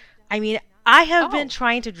not. I mean, I have been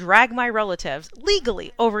trying to drag my relatives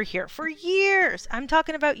legally over here for years. I'm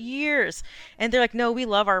talking about years. And they're like, no, we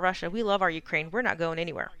love our Russia. We love our Ukraine. We're not going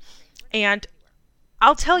anywhere. And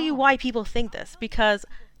I'll tell you why people think this, because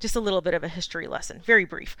just a little bit of a history lesson, very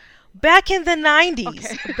brief. Back in the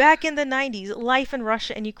 90s, life in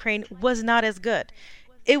Russia and Ukraine was not as good.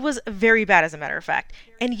 It was very bad, as a matter of fact.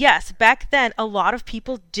 And yes, back then, a lot of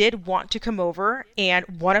people did want to come over, and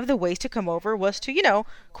one of the ways to come over was to,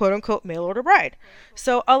 quote unquote, mail order bride.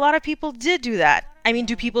 So a lot of people did do that. I mean,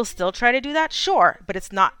 do people still try to do that? Sure, but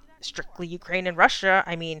it's not strictly Ukraine and Russia.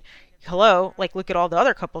 I mean, hello, like, look at all the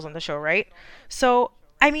other couples on the show, right? So,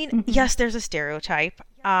 I mean, yes, there's a stereotype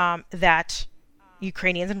that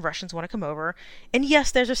Ukrainians and Russians want to come over. And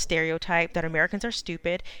yes, there's a stereotype that Americans are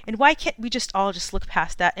stupid. And why can't we just all just look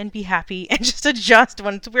past that and be happy and just adjust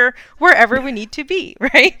once we're wherever we need to be,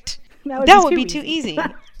 right? That would be too easy.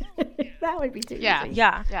 That would be too Yeah. easy.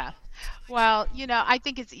 Yeah. Well, I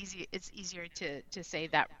think it's easier to say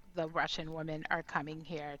that the Russian women are coming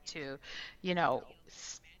here to,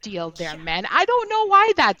 steal their men. I don't know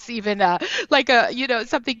why that's even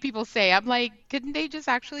something people say. I'm like, couldn't they just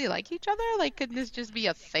actually like each other? Like, couldn't this just be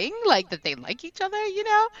a thing? Like, that they like each other,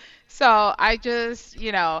 So I just,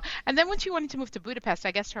 and then when she wanted to move to Budapest,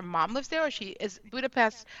 I guess her mom lives there, or she is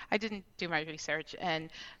Budapest. I didn't do my research, and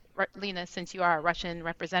Lena, since you are a Russian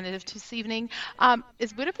representative this evening,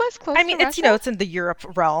 is Budapest I close to mean, it's, you know, Russia? it's in the Europe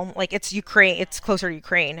realm. Like, it's Ukraine. It's closer to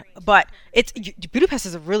Ukraine, but Budapest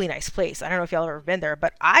is a really nice place. I don't know if y'all have ever been there,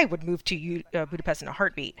 but I would move to Budapest in a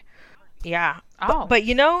heartbeat. Yeah, but Oh,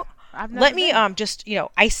 you know, I've let never me been. just, you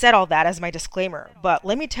know, I said all that as my disclaimer, but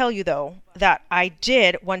let me tell you though that I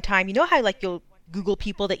did one time. You know how like you'll Google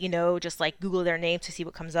people that you know, just like Google their name to see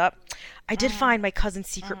what comes up. I did Mm, find my cousin's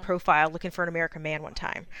secret mm. profile looking for an American man one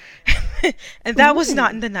time, and that was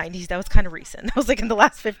not in Ooh. the 90s. That was kind of recent. That was like in the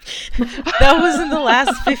last 15. That was in the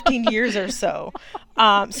last 15 years or so.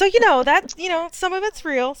 So you know that some of it's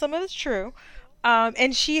real, some of it's true.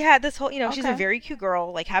 And she had this whole, she's a Okay. very cute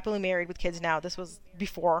girl, like happily married with kids now. This was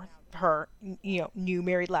before her, new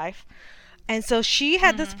married life. And so she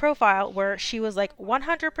had this Hmm. profile where she was like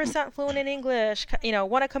 100% fluent in English,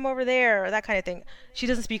 want to come over there, that kind of thing. She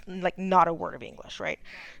doesn't speak like not a word of English, right?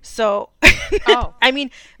 So, Oh, I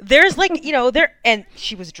mean, there's like, and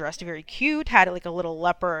she was dressed very cute, had like a little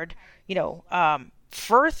leopard,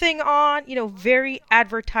 fur thing on, very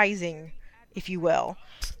advertising, if you will.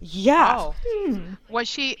 Yeah. oh. Hmm. Was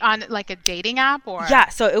she on like a dating app or? Yeah,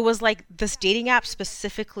 so it was like this dating app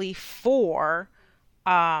specifically for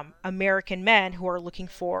American men who are looking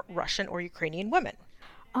for Russian or Ukrainian women.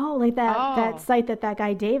 Oh, like that Oh, site that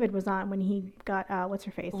guy David was on when he got what's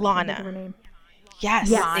her face? I can't think of her Lana. name.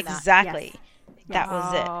 Yes, Yes. Lana. exactly. Yes. That Yes.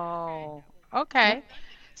 was it. Oh, Yep. okay.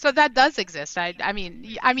 So that does exist. I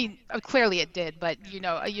mean, clearly it did, but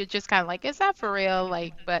you're just kind of like, is that for real?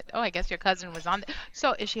 Like, but oh, I guess your cousin was on.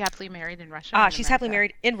 So is she happily married in Russia or in She's happily America?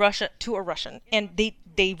 married in Russia to a Russian, and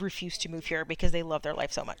they refuse to move here because they love their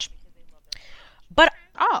life so much. But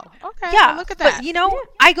Oh, okay. Well, yeah, look at but that.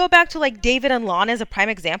 I go back to like David and Lana as a prime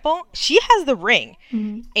example. She has the ring,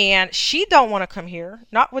 Mhm. and she don't want to come here.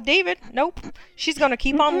 Not with David. Nope. She's gonna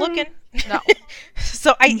keep on Mm-mm. looking. No,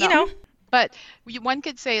 So no. But one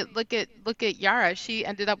could say, look at Yara. She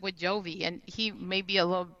ended up with Jovi, and he may be a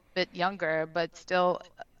little bit younger, but still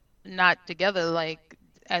not together like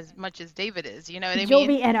as much as David is. You know what I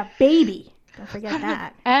mean? Jovi and a baby. Don't forget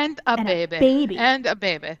that. And a And a baby. baby. And a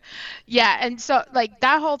baby. Yeah, and so like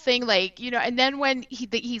that whole thing, like, and then when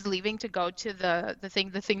he's leaving to go to the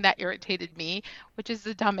thing that irritated me, which is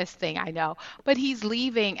the dumbest thing I know, but he's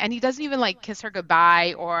leaving and he doesn't even like kiss her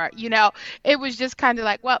goodbye, or it was just kind of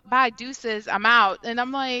like, well, bye, deuces, I'm out. And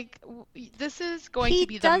I'm like, this is going to He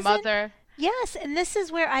be the doesn't. mother. Yes, and this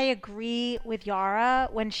is where I agree with Yara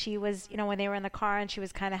when she was, when they were in the car and she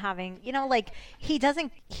was kind of having, like he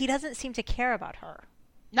doesn't seem to care about her.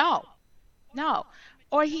 No, no.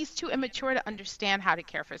 Or he's too immature to understand how to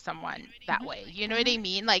care for someone that Hmm. way. You know what Hmm. I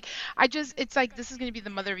mean? Like, it's like, this is going to be the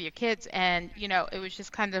mother of your kids. And, it was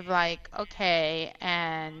just kind of like, okay.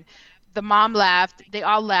 And the mom left, they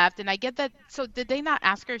all left. And I get that. So, did they not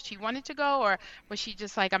ask her if she wanted to go? Or was she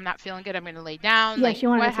just like, I'm not feeling good, I'm going to lay down? Yeah, Like, she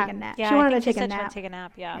wanted what to take a happened? nap. Yeah, She I wanted think to she take a said she wanted to nap. take a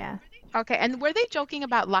nap. Yeah. Yeah. Okay. And were they joking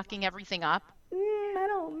about locking everything up? I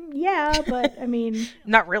don't. Yeah, but I mean,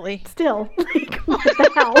 Not really. still, like, what the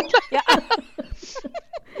hell? Yeah. I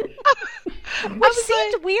Which was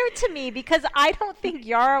seemed like, weird to me because I don't think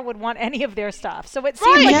Yara would want any of their stuff. So it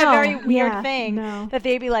seemed right. like a very No. weird Yeah. thing No. that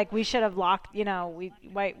they'd be like, we should have locked,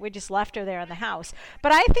 we just left her there in the house.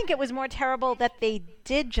 But I think it was more terrible that they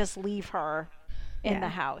did just leave her in the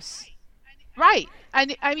Yeah. house. Right.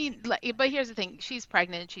 I mean, like, but here's the thing. She's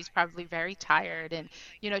pregnant. She's probably very tired. And,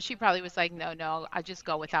 she probably was like, no, no, I'll just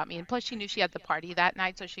go without me. And plus, she knew she had the party that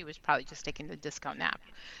night. So she was probably just taking the disco nap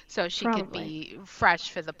so she could Probably. be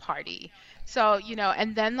fresh for the party. So,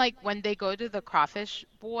 and then, like, when they go to the crawfish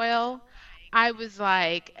boil, I was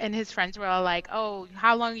like, and his friends were all like, oh,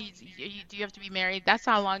 how long do you have to be married? That's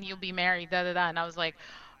how long you'll be married, da da da. And I was like,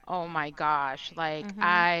 oh my gosh. Like, Hmm.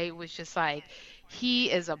 I was just like,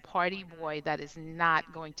 he is a party boy that is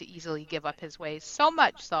not going to easily give up his ways. So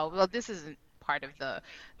much so, well, this isn't part of the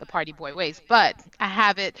party boy ways, but I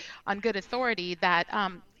have it on good authority that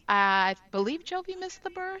I believe Jovi missed the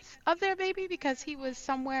birth of their baby because he was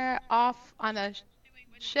somewhere off on a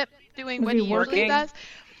ship doing Was what he he usually working? Working. does.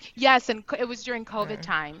 Yes, and it was during COVID Mm.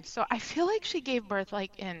 time. So I feel like she gave birth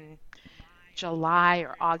like in July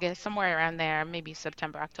or August, somewhere around there, maybe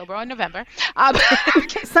September, October, or November. Um,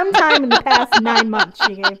 Sometime in the past 9 months,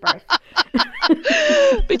 she gave birth.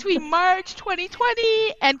 between March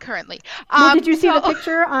 2020 and currently. Well, did you see the So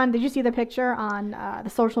picture on? Did you see the picture on the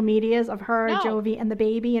social medias of her, no, Jovi, and the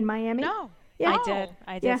baby in Miami? no. Yeah. I did. Oh,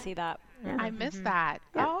 I Yeah. did see that. Yeah. I Hmm. missed Hmm. that.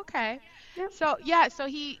 Yep. Oh, okay. Yep. So yeah, so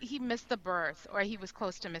he missed the birth, or he was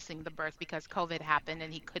close to missing the birth because COVID happened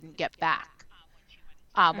and he couldn't get back.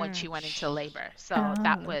 when she went into labor. So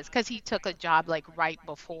that Oh. was because he took a job like right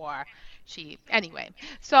before she, anyway.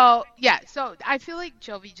 So yeah, so I feel like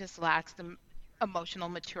Jovi just lacks the emotional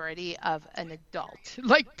maturity of an adult,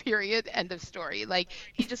 like period, end of story. Like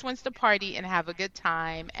he just wants to party and have a good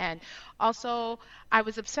time. And also, I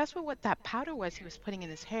was obsessed with what that powder was he was putting in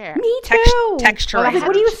his hair. Me Text- too. Well, I I was texturing. like, had what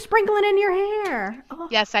are to you sprinkling in your hair? Oh.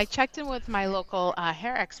 Yes, I checked in with my local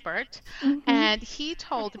hair expert, Hmm. and he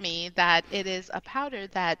told me that it is a powder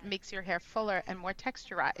that makes your hair fuller and more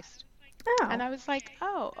texturized. And Oh, I was like,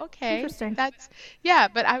 oh, okay. interesting. That's, yeah,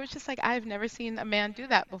 but I was just like, I've never seen a man do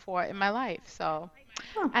that before in my life. So,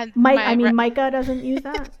 Oh. and I mean, Micah doesn't use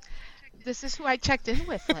that. this is who I checked in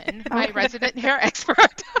with, Lynn, my Okay. resident hair expert.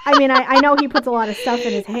 I mean, I know he puts a lot of stuff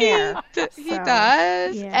in his He hair. he So,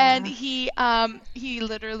 does, and yeah. he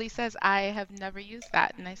literally says, I have never used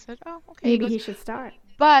that. And I said, oh, okay. He Maybe goes, he should start.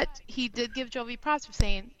 but he did give Jovi props for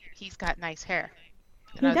saying he's got nice hair.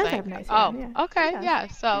 And He I was does like, have nice hair. oh, Yeah, he okay, does. yeah.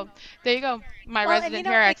 So there you go, my Well, and resident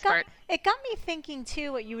hair expert. it got me thinking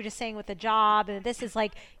too what you were just saying with the job, and this is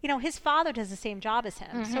like, his father does the same job as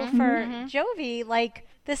him. So for Jovi, like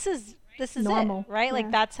this is Normal, it, right? yeah.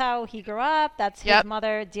 Like that's how he grew up. That's his Yep.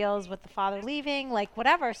 mother deals with the father leaving, like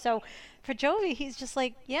whatever. So for Jovi, he's just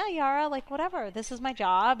like, yeah, Yara, like whatever. This is my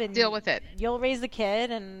job, and Deal with it. you'll raise the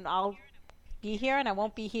kid, and I'll be here and I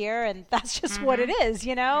won't be here, and that's just what it is,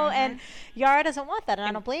 And Yara doesn't want that, and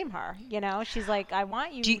I don't blame her. She's like, I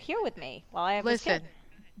want you Do you- here with me while I have this Listen, kid.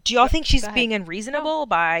 Do y'all think she's go ahead. being unreasonable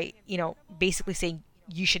by, basically saying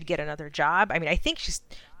you should get another job? I mean, I think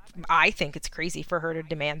it's crazy for her to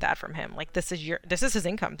demand that from him. Like this is his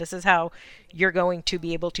income. This is how you're going to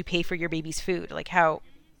be able to pay for your baby's food. Like hello,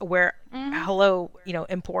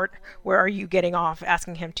 import, where are you getting off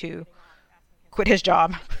asking him to quit his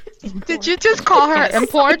job? did you just call her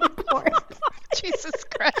import? Import. Jesus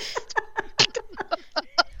Christ.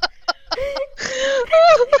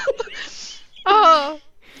 Oh,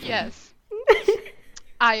 yes.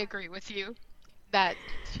 I agree with you that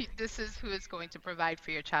this is who is going to provide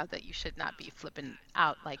for your child, that you should not be flipping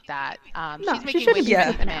out like that. No, She's she making way shouldn't too be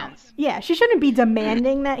many flipping out. demands. Yeah, she shouldn't be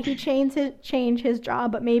demanding that he change his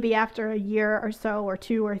job, but maybe after a year or so, or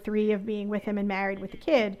 2 or 3 of being with him and married with the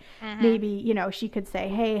kid, maybe, she could say,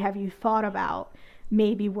 hey, have you thought about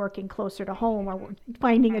maybe working closer to home, or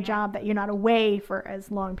finding a job that you're not away for as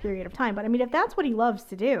long period of time. But I mean, if that's what he loves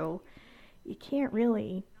to do, you can't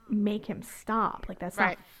really make him stop. Like that's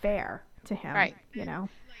Right. not fair to him. Right.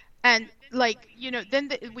 And like, then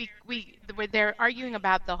they're arguing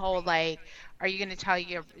about the whole, like, are you going to tell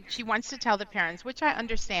she wants to tell the parents, which I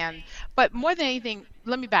understand, but more than anything,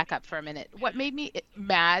 let me back up for a minute. What made me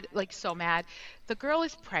mad, like so mad, the girl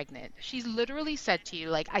is pregnant. She's literally said to you,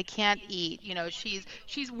 like, I can't eat,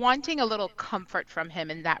 she's wanting a little comfort from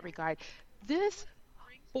him in that regard. This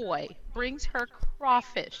boy brings her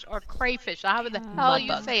crawfish or crayfish, however the hell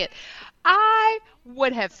you Mudbug. say it. I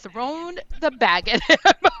would have thrown the bag at him.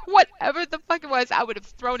 Whatever the fuck it was, I would have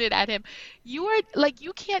thrown it at him. You are like,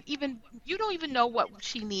 you don't even know what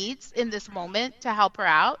she needs in this moment to help her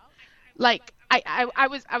out. Like, I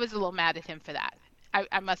was a little mad at him for that.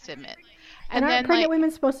 I must admit. And aren't then, pregnant like,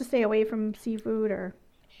 women supposed to stay away from seafood or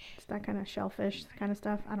just that kind of shellfish kind of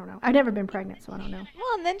stuff? I don't know. I've never been pregnant, so I don't know.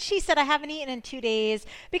 Well, and then she said, I haven't eaten in 2 days.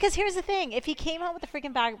 Because here's the thing. If he came out with a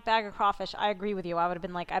freaking bag of crawfish, I agree with you. I would have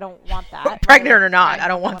been like, I don't want that. Pregnant Right? or not, I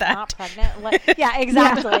don't want I'm that. not pregnant. Like, yeah,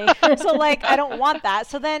 exactly. So, like, I don't want that.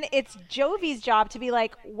 So then it's Jovi's job to be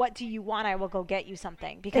like, what do you want? I will go get you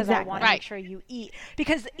something. Because I Exactly. want to make Right. sure you eat.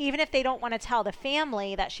 Because even if they don't want to tell the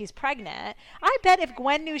family that she's pregnant, I bet if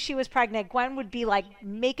Gwen knew she was pregnant, Gwen would be, like,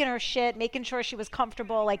 making her shit, making sure she was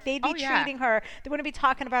comfortable. Like, they'd be Oh, yeah. treating her. They wouldn't be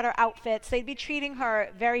talking about her outfits. They'd be treating her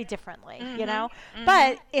very differently,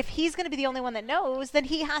 But if he's going to be the only one that knows, then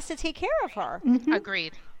he has to take care of her.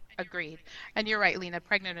 Agreed. And you're right, Lena.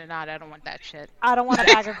 Pregnant or not, I don't want that shit. I don't want a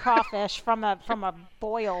bag of crawfish from a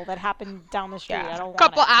boil that happened down the street. Yeah. I don't want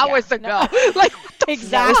Couple it. hours Yeah. ago. No. Like, what the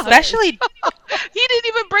Exactly. fuck? Especially, He didn't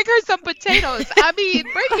even bring her some potatoes. I mean,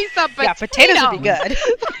 bring me some potatoes. yeah, potatoes would be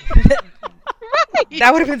good. Right.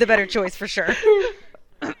 That would have been the better choice for sure.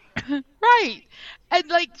 Right. And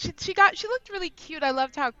like she looked really cute. I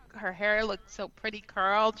loved how her hair looked so pretty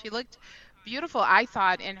curled. She looked beautiful, I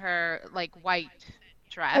thought, in her like white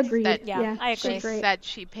dress Agreed. that Yeah, I she agree. Great. said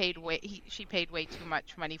she paid way too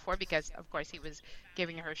much money for, because of course he was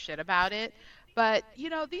giving her shit about it. But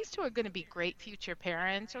these two are going to be great future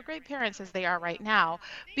parents, or great parents as they are right now,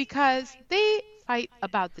 because they fight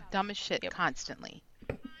about the dumbest shit constantly.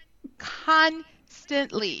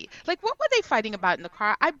 Constantly. Like, what were they fighting about in the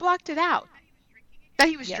car? I blocked it out. That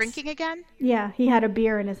he was Yes. drinking again? Yeah, he had a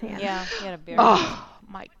beer in his hand. Yeah, he had a beer. Oh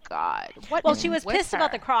my God. What Well, is she was with pissed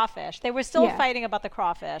about her? the crawfish. They were still Yeah. fighting about the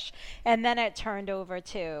crawfish, and then it turned over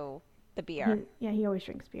to the beer. He always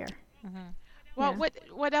drinks beer. Well, Yeah.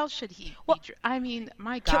 what else should he Well, be? I mean,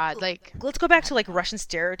 my Can- God, like, let's go back to like Russian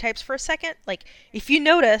stereotypes for a second. Like, if you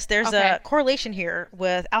notice, there's Okay. a correlation here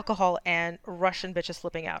with alcohol and Russian bitches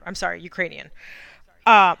flipping out. I'm sorry, Ukrainian.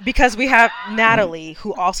 Because we have Natalie,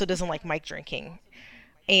 who also doesn't like Mike drinking.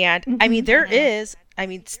 And I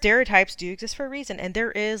mean, stereotypes do exist for a reason, and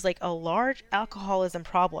there is like a large alcoholism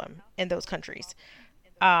problem in those countries.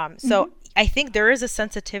 So I think there is a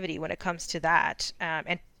sensitivity when it comes to that,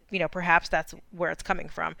 and perhaps that's where it's coming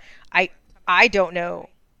from. I don't know.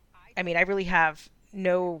 I mean, I really have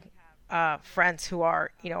no friends who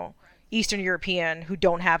are Eastern European who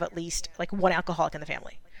don't have at least like one alcoholic in the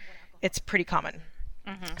family. It's pretty common.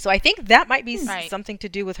 So I think that might be Right. something to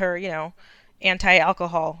do with her,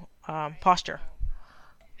 anti-alcohol posture.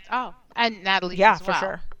 oh, and Natalie's Yeah, as for well.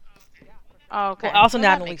 sure. Oh, okay. Well, also Well,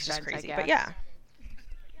 that Natalie's makes just sense, I crazy, but guess.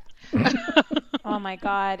 yeah. Oh my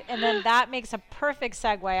God. And then that makes a perfect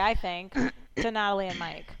segue, I think, to Natalie and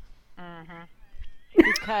Mike.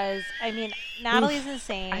 Because, I mean, Natalie's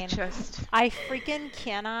insane. I freaking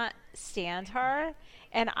cannot stand her.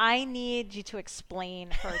 And I need you to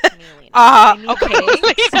explain her to me, Lena. I need okay. you to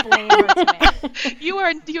explain her to me. You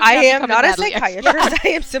are. I have am become not a Natalie expert. psychiatrist. I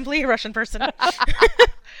am simply a Russian person.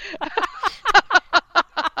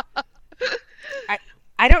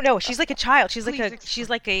 I don't know. She's like a child. She's like Please she's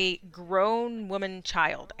like a grown woman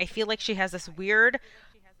child. I feel like she has this weird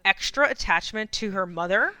extra attachment to her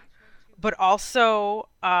mother, but also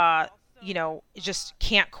just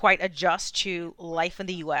can't quite adjust to life in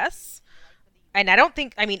the US. And I don't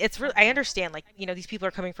think, I mean, it's really, I understand, like, these people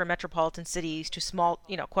are coming from metropolitan cities to small,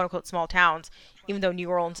 quote unquote small towns, even though New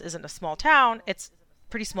Orleans isn't a small town. It's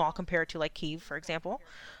pretty small compared to like Kyiv, for example.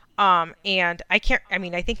 And I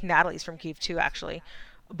think Natalie's from Kyiv too, actually.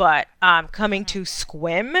 But coming to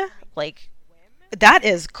Sequim, like, that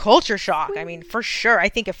is culture shock. I mean, for sure. I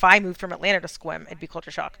think if I moved from Atlanta to Sequim, it'd be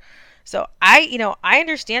culture shock. So I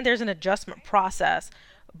understand there's an adjustment process,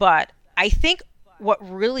 but I think what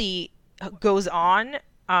really goes on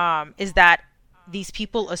is that these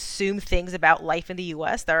people assume things about life in the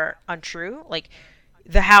US that are untrue. Like,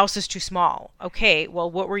 the house is too small. Okay, well,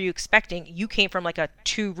 what were you expecting? You came from like a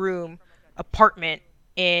 2-room apartment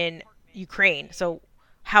in Ukraine. So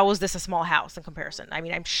how is this a small house in comparison? I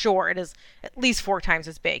mean, I'm sure it is at least 4 times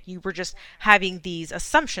as big. You were just having these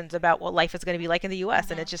assumptions about what life is going to be like in the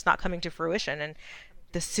US, and it's just not coming to fruition. And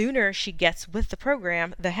the sooner she gets with the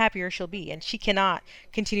program, the happier she'll be. And she cannot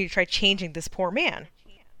continue to try changing this poor man.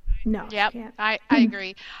 No. Yep, she can't. I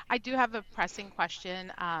agree. I do have a pressing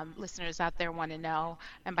question. Listeners out there want to know,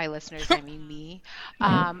 and by listeners I mean me.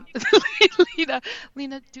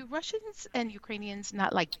 Lena, do Russians and Ukrainians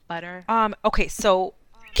not like butter? Okay, so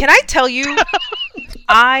can I tell you,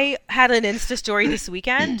 I had an Insta story this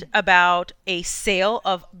weekend about a sale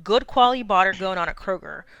of good quality butter going on at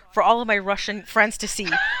Kroger for all of my Russian friends to see.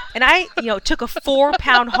 And I, took a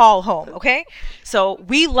 4-pound haul home, okay? So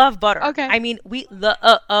we love butter. Okay. I mean, we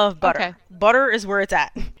love butter. Okay. Butter is where it's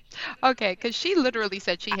at. Okay, because she literally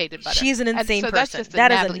said she hated butter. She's an And insane so that's person. just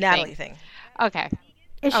That is a Natalie Natalie thing. Okay.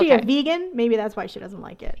 Is she a Okay. vegan? Maybe that's why she doesn't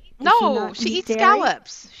like it. Does No, not she eat eats dairy?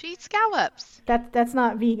 scallops. She eats scallops. That's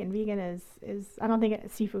not vegan. Vegan is I don't think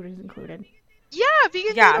seafood is included. Yeah,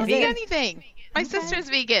 vegans Yeah, don't eat vegan. anything. My sister's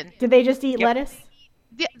vegan. Do they just eat Yep. lettuce?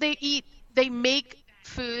 They make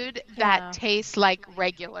food Yeah. that tastes like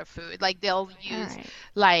regular food. Like they'll use right.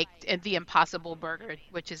 like the Impossible Burger,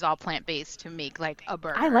 which is all plant-based, to make like a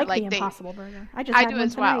burger. I like the they- Impossible Burger. I just I had do one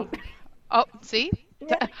as well. tonight. Oh, see?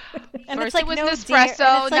 Yeah. And First it's like it was no Nespresso,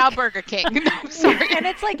 dairy, and it's now like, Burger King. No, sorry. and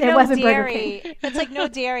it's like It no wasn't Burger dairy. It's like no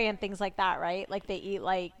dairy and things like that, right? Like they eat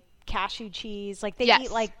like cashew cheese. Like they Yes.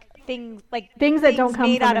 eat like things Things that don't come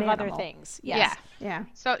made from out an of other animal. things. Yeah. Yes. Yeah.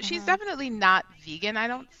 So she's definitely not vegan, I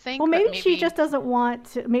don't think. Well, but maybe she just doesn't want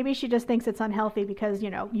to. Maybe she just thinks it's unhealthy because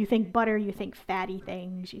you think butter, you think fatty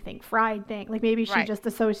things, you think fried things. Like maybe she Right. just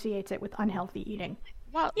associates it with unhealthy eating.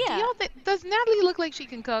 Well, Yeah. you know, does Natalie look like she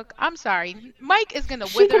can cook? I'm sorry. Mike is going to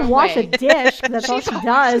She wither can wash a away. dish. 'Cause that's all She's she always-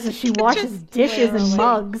 does. Is she she washes just- dishes and Literally.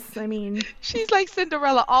 mugs. I mean, She's like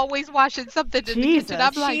Cinderella, always washing something in the Jesus. kitchen.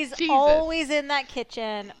 I'm like, She's Jesus. always in that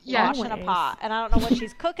kitchen Yeah. washing a Always. pot. And I don't know what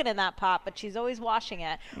she's cooking in that pot, but she's always washing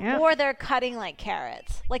it. Yeah. Or they're cutting like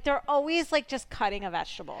carrots. Like they're always like just cutting a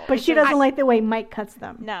vegetable. but she doesn't like the way Mike cuts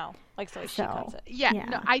them. No. Like so she So- cuts it. Yeah, Yeah.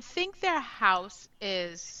 no, I think their house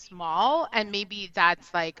is small, and maybe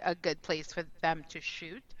that's like a good place for them to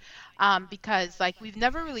shoot, because like we've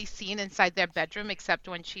never really seen inside their bedroom except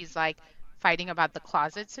when she's like fighting about the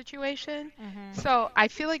closet situation. So I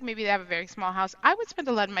feel like maybe they have a very small house. I would spend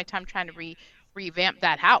a lot of my time trying to revamp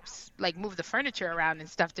that house, like move the furniture around and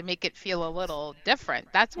stuff to make it feel a little different.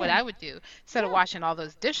 That's what I would do instead of washing all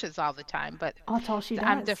those dishes all the time. But That's all she does.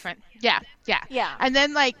 I'm different. Yeah, yeah. Yeah. And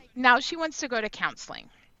then like now she wants to go to counseling.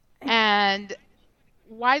 And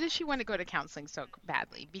why does she want to go to counseling so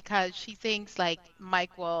badly? Because she thinks like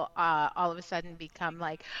Mike will all of a sudden become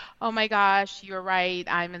like, oh my gosh, you're right,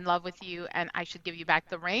 I'm in love with you and I should give you back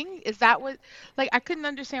the ring. Is that what, like, I couldn't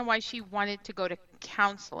understand why she wanted to go to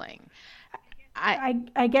counseling.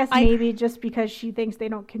 I guess maybe just because she thinks they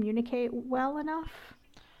don't communicate well enough.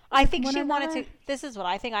 I think one she wanted another? to. This is what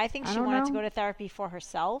I think. I think I she don't wanted to know. go to therapy for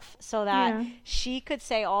herself so that Yeah. she could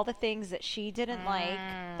say all the things that she didn't like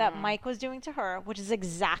that Mike was doing to her, which is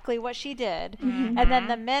exactly what she did. Mm-hmm. And then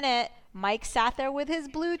the minute Mike sat there with his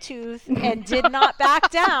Bluetooth and did not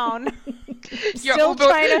back down, still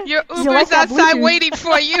trying to Your like Uber's that outside Bluetooth. waiting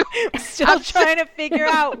for you. still trying to figure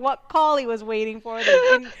out what call he was waiting for.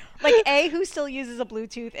 And, like, A, who still uses a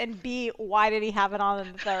Bluetooth, and B, why did he have it on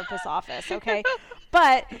in the therapist's office, okay?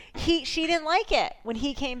 But she didn't like it when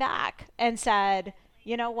he came back and said,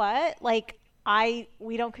 you know what, like,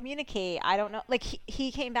 we don't communicate. I don't know. Like,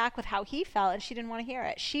 he came back with how he felt, and she didn't want to hear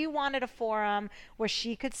it. She wanted a forum where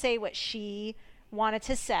she could say what she wanted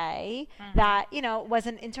to say, that, you know,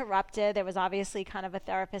 wasn't interrupted. There was obviously kind of a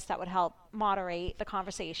therapist that would help moderate the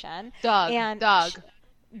conversation. Doug, Doug, who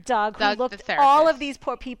Doug, the looked all therapist. of these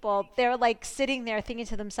poor people, they're like sitting there thinking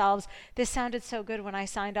to themselves, this sounded so good when I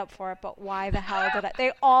signed up for it, but why the hell did I?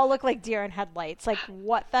 They all look like deer in headlights. Like,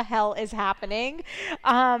 what the hell is happening?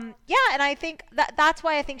 Yeah, and I think that's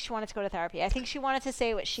why I think she wanted to go to therapy. I think she wanted to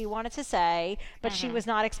say what she wanted to say, but she was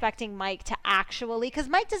not expecting Mike to actually, because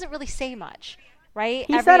Mike doesn't really say much, right?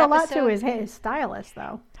 He Every said a lot to episode- his stylist,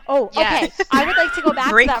 though. Oh, Yes. okay. I would like to go back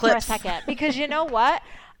to Great that clips. for a second, because you know what?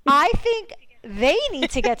 I think they need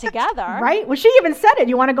to get together. Right? Well, she even said it.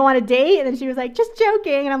 You want to go on a date? And then she was like, just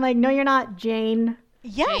joking. And I'm like, no, you're not, Jane.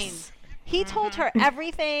 Yes. He told her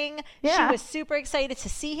everything. Yeah. She was super excited to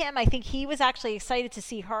see him. I think he was actually excited to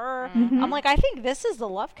see her. Mm-hmm. I'm like, I think this is the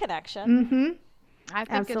love connection. I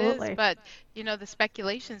think it Absolutely. is, but you know, the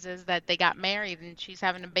speculations is that they got married and she's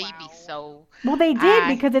having a baby. So Well, they did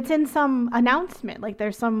I- because it's in some announcement. Like,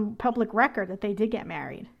 there's some public record that they did get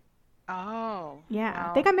married. oh, Yeah.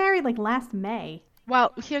 well. They got married, like, last May.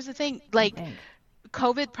 Well, here's the thing, like think.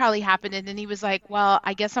 COVID probably happened, and then he was like, "Well,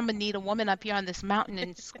 I guess I'm gonna need a woman up here on this mountain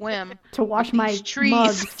and swim To wash with my these trees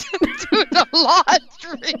mugs. to do the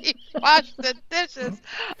laundry, wash the dishes.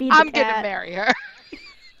 Feed the I'm gonna cat." marry her."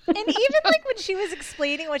 And even like when she was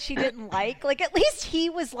explaining what she didn't like at least he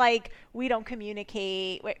was like, we don't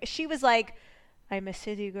communicate. She was like, I'm a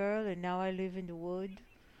city girl and now I live in the wood.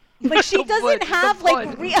 Like, she The doesn't wood, the have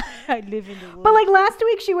like wood. I live in the wood. But, like, last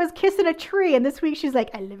week she was kissing a tree, and this week she's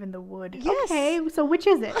like, I live in the wood. Yes. Okay, so which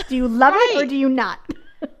is it? Do you love it or Right. do you not?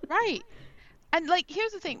 Right. And like,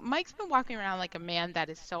 here's the thing, Mike's been walking around like a man that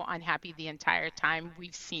is so unhappy the entire time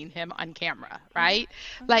we've seen him on camera, right?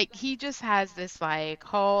 Like, he just has this like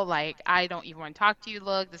whole like, I don't even want to talk to you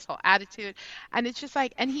look, this whole attitude. And it's just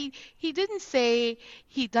like, and he didn't say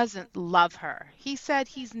he doesn't love her. He said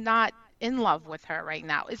he's not in love with her right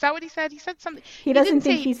now. Is that what he said? He said something. He doesn't didn't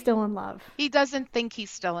think say- he's still in love. He doesn't think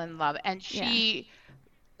he's still in love. And she,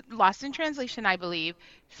 lost in translation, I believe,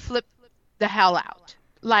 flipped the hell out.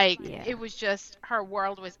 Like, Yeah. it was just, her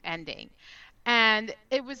world was ending. And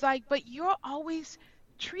it was like, but you're always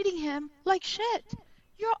treating him like shit.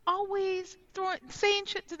 You're always saying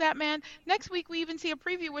shit to that man. Next week, we even see a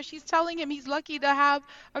preview where she's telling him he's lucky to have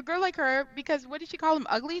a girl like her because, what did she call him,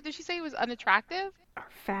 ugly? Did she say he was unattractive? Or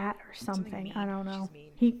fat or something. mean. I don't know.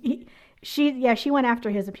 She's mean. She went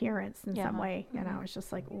after his appearance in some Yeah. way. And I was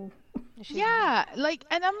just like, ooh. Yeah, like,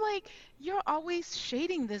 and I'm like, you're always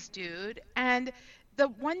shading this dude, and the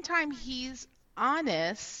one time he's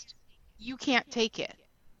honest, you can't take it.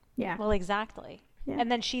 Yeah. Well, exactly. Yeah.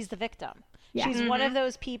 And then she's the victim. Yeah. She's one of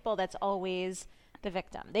those people that's always the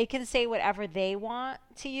victim. They can say whatever they want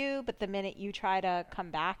to you, but the minute you try to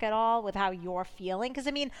come back at all with how you're feeling, because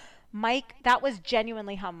I mean, Mike, that was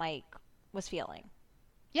genuinely how Mike was feeling.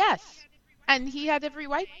 Yes, and he had every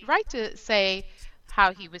right to say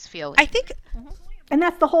how he was feeling. I think And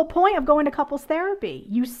that's the whole point of going to couples therapy.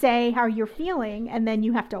 You say how you're feeling, and then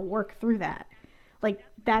you have to work through that. Like,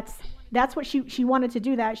 that's what she wanted to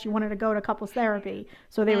do. That she wanted to go to couples therapy,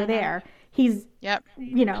 so they were there. He's Yep,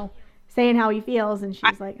 saying how he feels, and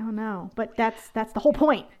she's like, oh no. But that's the whole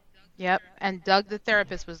point. yep. And Doug, the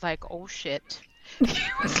therapist, was like, "Oh shit." He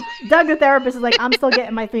was like, Doug the therapist is like, I'm still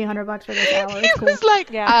getting my $300 for this hour. It's he cool. was like,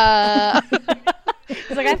 Yeah.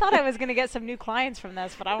 He's like, I thought I was going to get some new clients from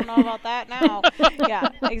this, but I don't know about that now. Yeah,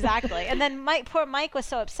 exactly. And then poor Mike was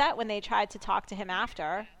so upset when they tried to talk to him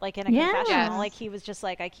after, like in a confessional. Yes. Like he was just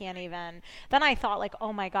like, I can't even. Then I thought like,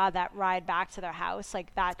 oh my God, that ride back to their house,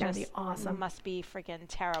 like that gonna be just awesome. must be freaking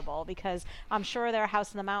terrible because I'm sure their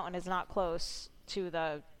house in the mountain is not close to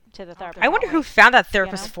the therapist. I wonder who always. found that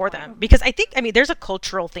therapist You know? for them. Because I mean, there's a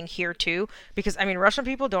cultural thing here too. Because, I mean, Russian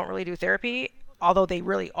people don't really do therapy, although they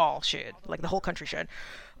really all should. Like, the whole country should.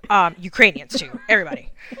 Ukrainians too,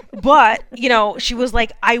 everybody. But, she was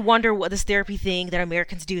like, I wonder what this therapy thing that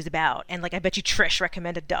Americans do is about. And, like, I bet you Trish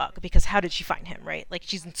recommended Doug, because how did she find him, right? Like,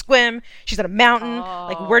 she's in Squim, she's on a mountain.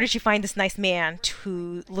 Like, where did she find this nice man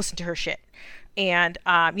to listen to her shit? And,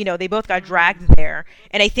 they both got dragged there.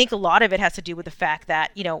 And I think a lot of it has to do with the fact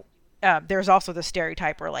that, there's also the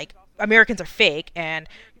stereotype where, like, Americans are fake and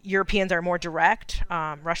Europeans are more direct,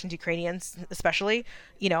 Russians, Ukrainians especially,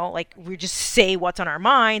 like, we just say what's on our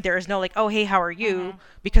mind. There is no, like, oh, hey, how are you?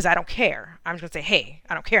 Because I don't care. I'm just going to say, hey,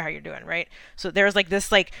 I don't care how you're doing, right? So there's, like,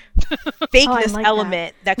 this, like, fakeness like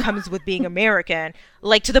element that comes with being American,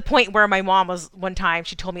 like, to the point where my mom was, one time,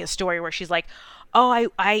 she told me a story where she's like, oh,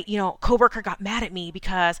 I coworker got mad at me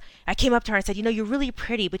because I came up to her and said, you're really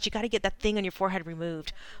pretty, but you got to get that thing on your forehead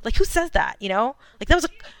removed. Like, who says that, Like, that was a...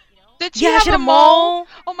 Did she have she had a a mole? mole.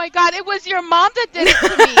 Oh my God, it was your mom that did it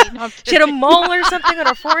to me. No, I'm She had a kidding. mole or something on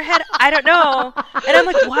her forehead. I don't know. And I'm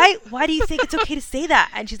like, why do you think it's okay to say that?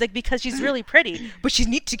 And she's like, because she's really pretty, but she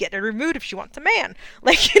needs to get it removed if she wants a man.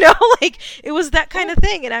 Like, like, it was that kind of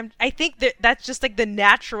thing. And I think that's just, like, the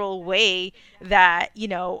natural way that,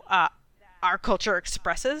 our culture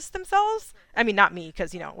expresses themselves. I mean, not me,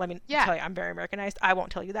 because, let me tell you, I'm very Americanized. I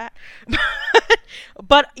won't tell you that.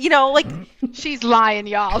 But, like... She's lying,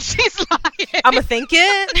 y'all. She's lying. I'm going to think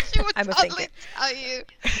it. She would I'm going to totally think it. tell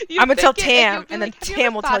you. I'm going to tell think it, Tam, you'll be and then like, "Have you Tam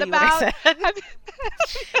ever will tell thought you what I about-"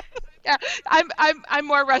 said. Yeah, I'm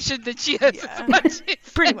more Russian than she is. Yeah. Is what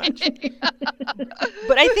she's Pretty much. saying.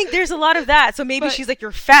 But I think there's a lot of that. So maybe she's like,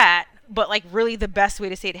 you're fat, but, like, really the best way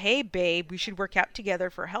to say it, hey, babe, we should work out together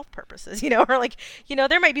for health purposes, or, like,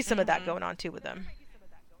 there might be some of that going on too with them.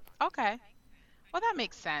 Okay. Well, that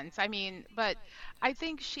makes sense. I mean, but I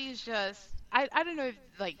think she's just, I don't know if,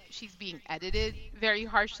 like, she's being edited very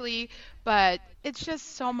harshly, but it's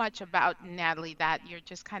just so much about Natalie that you're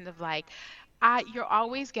just kind of like, you're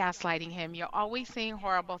always gaslighting him. You're always saying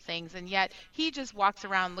horrible things. And yet he just walks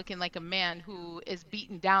around looking like a man who is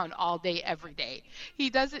beaten down all day, every day.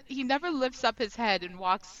 He never lifts up his head and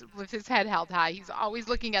walks with his head held high. He's always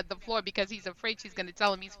looking at the floor because he's afraid she's going to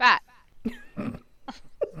tell him he's fat.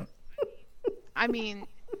 I mean,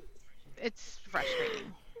 it's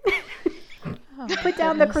frustrating. Put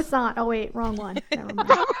down the croissant. Oh, wait, wrong one. Never mind.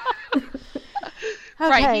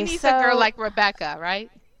 Right, he Okay, needs a girl so- like Rebecca, right?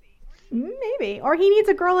 Maybe. Or he needs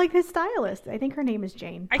a girl like his stylist. I think her name is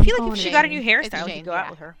Jane. I feel like calling if it she got a Jane. new hairstyle, It's he'd Jane, go out yeah.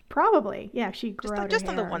 with her. Probably. Yeah, if she grew out her just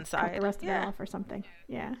on the hair one and cut side. the rest of Yeah. it off or something.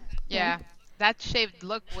 Yeah. Yeah. That shaved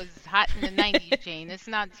look was hot in the 90s, Jane. It's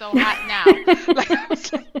not so hot now. Like, I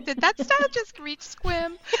was like, did that style just reach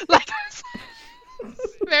Squim? Like, I was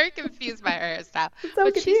very confused by her hairstyle. So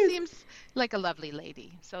but she confused. seems like a lovely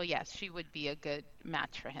lady. So, yes, she would be a good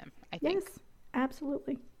match for him, I think. Yes,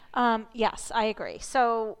 absolutely. Yes, I agree.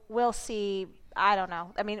 So we'll see. I don't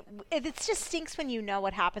know. I mean, it just stinks when you know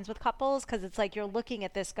what happens with couples because it's like you're looking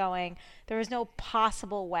at this going, there is no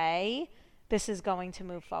possible way this is going to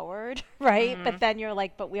move forward, right? But then you're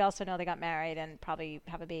like, but we also know they got married and probably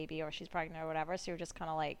have a baby or she's pregnant or whatever. So you're just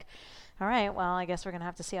kind of like, all right, well, I guess we're going to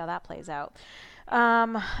have to see how that plays out.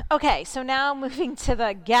 Okay, so now moving to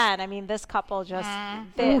I mean, this couple just,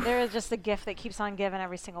 there is just a gift that keeps on giving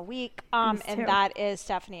every single week. These And two. that is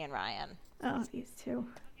Stephanie and Ryan. Oh, these two.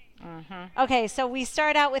 Okay, so we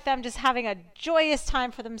start out with them just having a joyous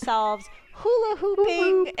time for themselves, hula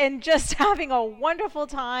hooping, and just having a wonderful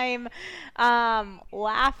time,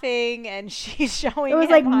 laughing, and she's showing It was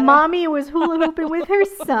him like how to- mommy was hula hooping with her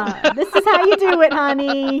son. This is how you do it,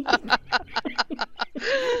 honey.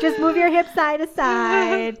 Just move your hips side to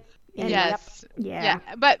side. And Yes. Yeah.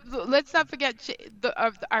 But let's not forget,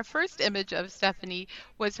 our first image of Stephanie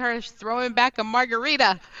was her throwing back a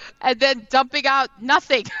margarita and then dumping out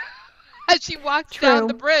nothing as she walks down True.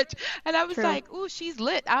 the bridge. And I was True. like, ooh, she's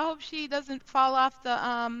lit. I hope she doesn't fall off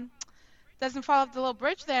the little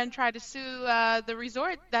bridge there and try to sue the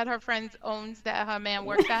resort that her friend owns that her man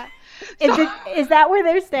works at. Is that where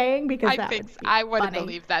they're staying? Because that would be I want to funny.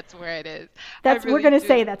 believe that's where it is. That's I we're really gonna do.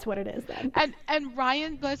 say that's what it is then. And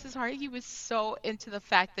Ryan, bless his heart, he was so into the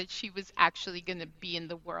fact that she was actually going to be in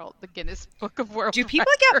the Guinness Book of World Do people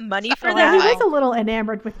Records. get money for Yeah, he that? was a little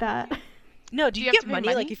enamored with that. No, do you have get to pay money?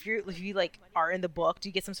 money? Like if you like are in the book, do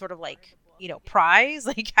you get some sort of like, prize?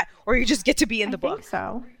 Like, or you just get to be in the I think book?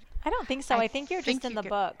 so. I don't think so. I think you're just in the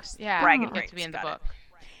books. Yeah, Bragging you get to be rights, in the got it. book.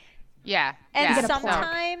 Yeah, And yeah. get a point.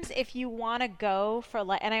 sometimes if you want to go for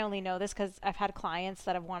like, and I only know this because I've had clients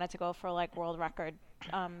that have wanted to go for like world record,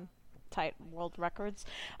 type world records,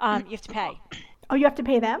 you have to pay. Oh, you have to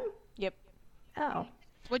pay them? Yep. Oh.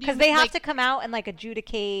 What do you Because they mean, have like, to come out and like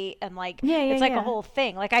adjudicate and like Yeah, it's like yeah. a whole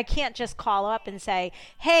thing. Like I can't just call up and say,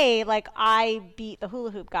 "Hey, like I beat the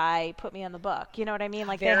hula hoop guy, put me on the book." You know what I mean?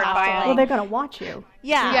 Like they have to Verify it. like, Well, they're going to watch you.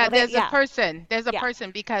 yeah, Yeah, well, they- there's yeah. a person. There's a Yeah.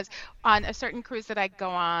 person because on a certain cruise that I go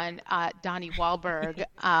on, Donnie Wahlberg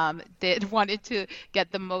wanted to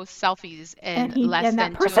get the most selfies in less and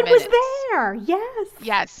than that 2 person minutes. was there. Yes.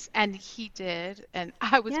 Yes, and he did, and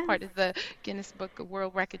I was Yes. part of the Guinness Book of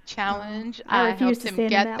World Record Challenge. I I refuse helped to him stand in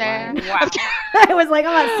get that there. line. Wow. I was like,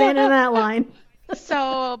 I'm not standing in that line.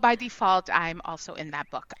 So by default, I'm also in that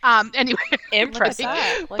book. Anyway, Impressive. Look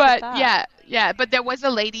at but that. yeah, but there was a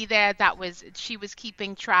lady there she was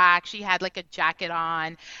keeping track. She had like a jacket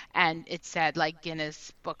on, and it said like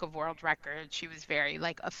Guinness Book of World Records. She was very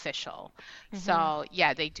like official. So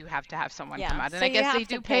yeah, they do have to have someone come out, and So I you guess have they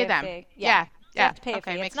to do pay a them. fee. Yeah. You have to pay a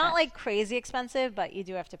Okay, fee. makes It's not sense. like crazy expensive, but you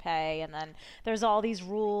do have to pay. And then there's all these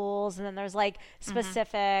rules, and then there's like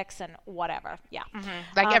specifics and whatever. Yeah.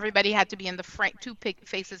 Like everybody had to be in the frame. Two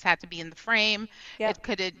faces had to be in the frame. Yep. It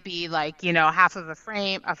couldn't be like, half of a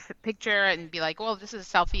frame, picture, and be like, well, this is a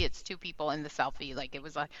selfie. It's two people in the selfie. Like it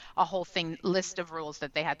was a whole list of rules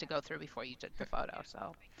that they had to go through before you took the photo.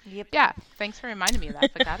 So Yep. yeah, thanks for reminding me of that. I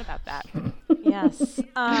forgot about that. Yes.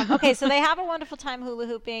 Okay, so they have a wonderful time hula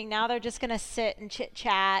hooping. Now they're just going to sit and chit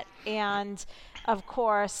chat, and of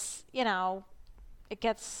course, it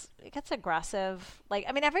gets aggressive. Like,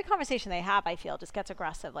 I mean, every conversation they have, I feel, just gets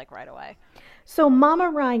aggressive like right away. So Mama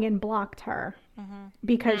Ryan blocked her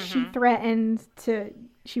because she threatened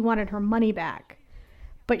she wanted her money back.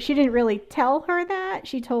 But she didn't really tell her that.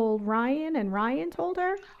 She told Ryan, and Ryan told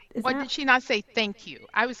her. Why did she not say thank you?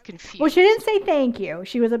 I was confused. Well, she didn't say thank you.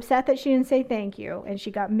 She was upset that she didn't say thank you, and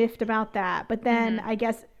she got miffed about that. But then I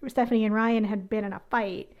guess Stephanie and Ryan had been in a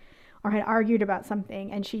fight or had argued about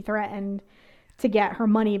something, and she threatened to get her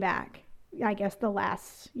money back. I guess the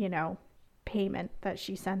last, payment that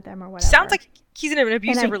she sent them or whatever. Sounds like he's in an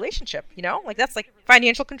abusive relationship, Like that's like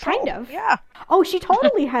financial control. Kind of. Yeah. Oh, she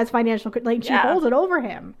totally has financial, like she Yeah. holds it over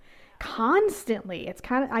him constantly. It's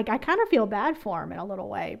kind of, I kind of feel bad for him in a little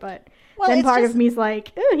way, but Well, then it's part just- of me's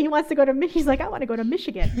like, "Ooh, he wants to go to, he's like, I want to go to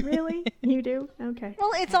Michigan. Really? You do? Okay.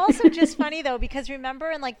 Well, it's also just funny though, because remember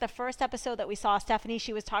in like the first episode that we saw, Stephanie,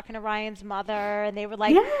 she was talking to Ryan's mother, and they were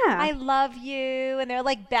like, Yeah. "I love you," and they're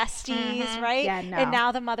like besties, right? Yeah, no. And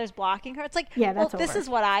now the mother's blocking her. It's like, Yeah, well, that's this over. is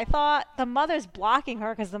what I thought. The mother's blocking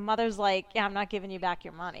her because the mother's like, "Yeah, I'm not giving you back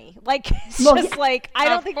your money." Like, it's Well, just yeah. like, I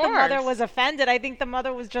don't Of think the mother course. was offended. I think the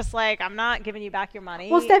mother was just like, "I'm not giving you back your money."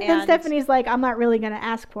 Well, then and- Stephanie's like, I'm not really going to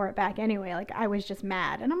ask for it back anyway. Like, I was just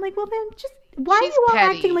mad. And I'm like, well, then just, why are She's you all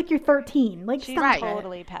petty. acting like you're 13? Like, she's stop Right. it.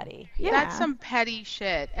 totally petty. Yeah. That's some petty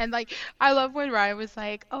shit. And like, I love when Ryan was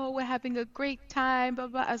like, "Oh, we're having a great time." Blah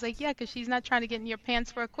blah. I was like, "Yeah, because she's not trying to get in your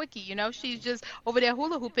pants for a quickie. She's just over there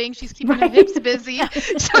hula hooping. She's keeping her Right. hips busy,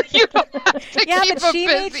 so you don't have to Yeah, keep but her she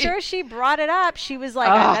busy." made sure she brought it up. She was like,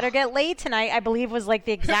 Ugh. "I better get laid tonight," I believe was like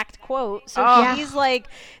the exact quote. So Ugh. she's like,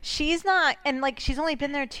 she's not, and like she's only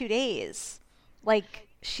been there 2 days. Like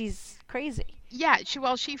she's crazy. Yeah,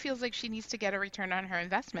 she feels like she needs to get a return on her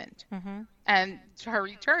investment, and her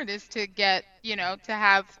return is to get to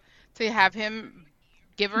have him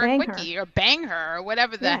give her Bang a quickie or bang her or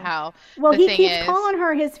whatever the hell Well, the he thing keeps is. calling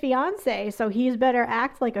her his fiance, so he's better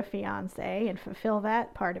act like a fiance and fulfill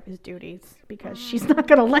that part of his duties because she's not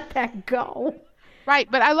going to let that go. Right,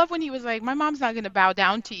 but I love when he was like, "My mom's not going to bow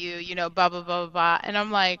down to you, blah, blah, blah, blah." And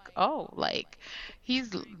I'm like, oh, like, he's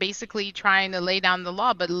basically trying to lay down the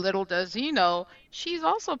law, but little does he know, she's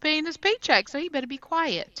also paying his paycheck, so he better be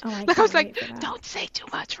quiet. Oh, I Like, I can't was like, wait for that. don't say too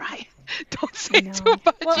much, Ryan. Don't say know. too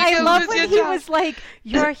much. Well, You I can love lose when your he job. was like,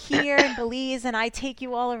 "You're here in Belize, and I take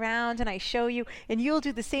you all around, and I show you, and you'll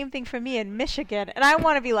do the same thing for me in Michigan." And I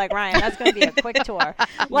want to be like, Ryan, that's going to be a quick tour.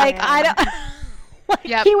 Like, I don't.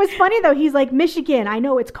 Yep. He was funny though. He's like, Michigan, I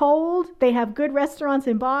know it's cold. They have good restaurants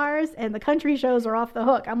and bars, and the country shows are off the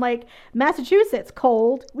hook. I'm like, Massachusetts,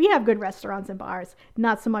 cold. We have good restaurants and bars.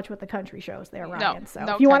 Not so much with the country shows there, Ryan. So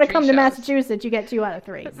no if you want to country come to shows. Massachusetts, you get 2 out of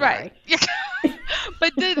 3. Sorry. Right.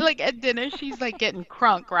 But then, like at dinner, she's like getting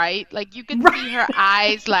crunk, right? Like you can see her Right.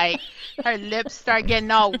 eyes, like her lips start getting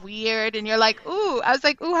all weird, and you're like, "Ooh!" I was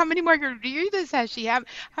like, "Ooh, how many margaritas has she had?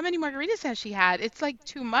 How many margaritas has she had?" It's like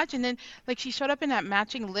too much. And then, like she showed up in that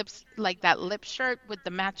matching lips, like that lip shirt with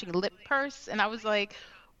the matching lip purse, and I was like,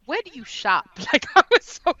 "Where do you shop?" Like I was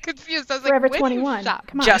so confused. I was like, Forever "Where do you 21. shop?"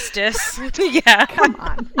 Come on. Justice. Yeah. Come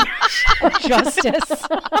on. Justice.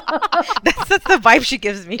 That's the vibe she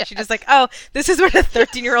gives me. She's just like, oh, this is where the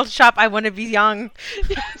 13-year-old shop. I want to be young.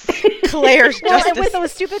 Claire's Well, and Justice. with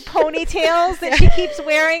those stupid ponytails that she keeps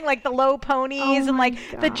wearing, like the low ponies, Oh and my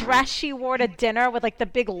like the God. dress she wore to dinner with like the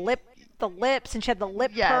big the lips, and she had the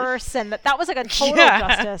lip Yes. purse, and that was like a total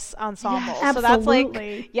Yeah. Justice ensemble. Yes, so that's like,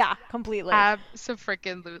 absolutely. yeah, completely.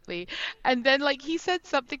 Absolutely. And then like he said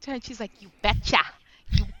something to her and she's like, "You betcha.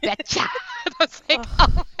 You betcha." And I was like,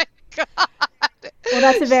 "Oh my God." Well,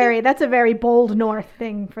 that's a very bold North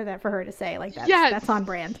thing for her to say. Like Yes. that's on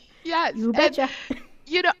brand. Yes. You And betcha.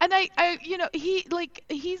 and I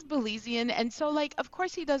he's Belizean, and so like of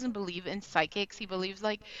course he doesn't believe in psychics. He believes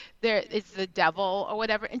like there is the devil or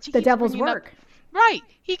whatever, and she The keeps devil's bringing up work. right.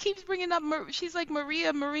 He keeps bringing up she's like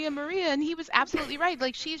Maria, Maria, Maria, and he was absolutely right.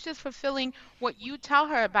 Like she's just fulfilling what you tell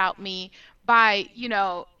her about me by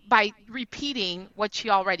by repeating what she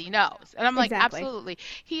already knows. And I'm like, Exactly. absolutely.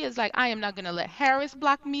 He is like, I am not going to let Harris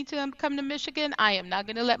block me to come to Michigan. I am not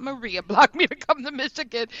going to let Maria block me to come to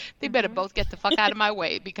Michigan. They better both get the fuck out of my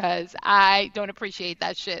way because I don't appreciate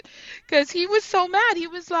that shit. Because he was so mad. He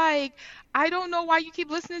was like, I don't know why you keep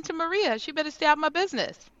listening to Maria. She better stay out of my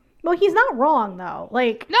business. Well, he's not wrong though.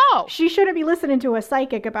 Like No. she shouldn't be listening to a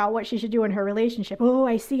psychic about what she should do in her relationship. Oh,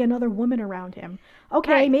 I see another woman around him.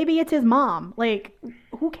 Okay, Right. maybe it's his mom. Like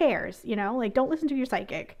who cares, you know? Like don't listen to your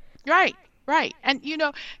psychic. Right, right. And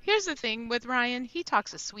here's the thing with Ryan, he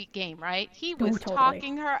talks a sweet game, right? He was totally.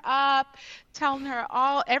 talking her up, telling her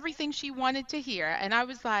everything she wanted to hear. And I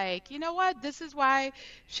was like, you know what? This is why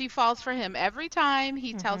she falls for him every time.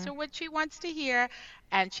 He tells her what she wants to hear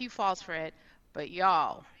and she falls for it. But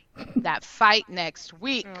y'all, that fight next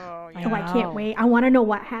week. Oh, Oh, I know. can't wait. I want to know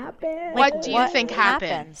what happened. What do you what think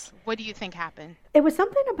happened? happens? What do you think happened? It was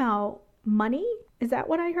something about money. Is that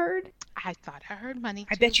what I heard? I thought I heard money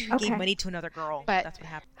I too. bet you he Okay. gave money to another girl. But- That's what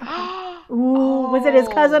happened. Ooh, was it his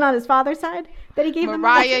cousin on his father's side that he gave him?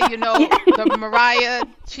 Mariah, the Mariah,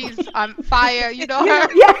 she's on fire. You know her?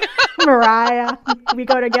 Yeah, Mariah. We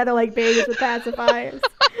go together like babies with pacifiers.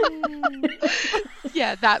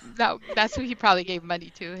 Yeah, that's who he probably gave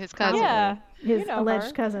money to, his cousin. Yeah. His You know alleged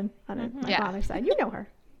her. cousin on my Yeah. father's side. You know her.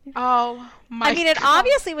 Oh my I mean, it God.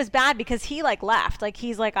 obviously was bad because he like left. Like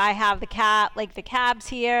he's like, I have the cab's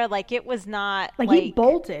here. Like it was not Like he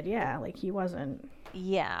bolted. Yeah, like he wasn't.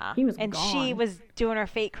 Yeah. He was and she gone. was doing her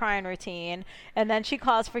fake crying routine, and then she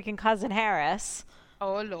calls freaking cousin Harris.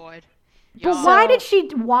 Oh Lord. But Y'all. why did she?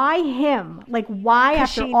 Why him? Like why 'Cause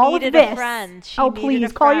after she all of needed a this? friend. She Oh needed please,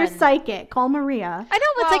 a call your friend. psychic. Call Maria. I know,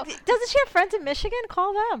 but Well- it's like, doesn't she have friends in Michigan?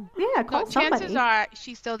 Call them. Yeah, call No, somebody. chances are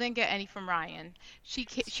she still didn't get any from Ryan. She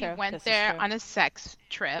true. went This is there true. on a sex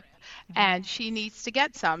trip, and she needs to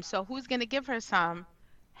get some. So who's gonna give her some?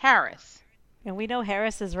 Harris. And we know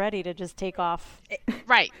Harris is ready to just take off.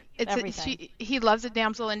 Right. Everything. He loves a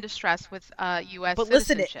damsel in distress with U.S. But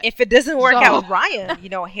listen, citizenship. if it doesn't work out So- with Ryan,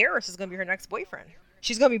 Harris is going to be her next boyfriend.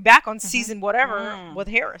 She's going to be back on season whatever with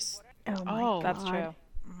Harris. Oh my Oh, That's God. true.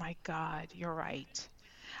 My God, you're right.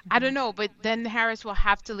 I don't know, but then Harris will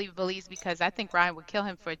have to leave Belize because I think Ryan would kill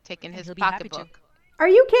him for taking his he'll be happy to. pocketbook. Are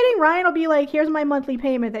you kidding? Ryan will be like, "Here's my monthly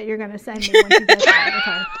payment that you're gonna send me once you get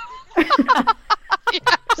there."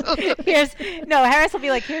 Harris will be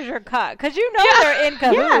like, here's your cut. Because they're in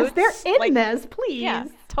cahoots. Yes, they're in Like, this. Please. Yeah,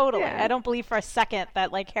 totally. Yeah. I don't believe for a second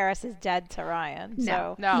that like Harris is dead to Ryan. No.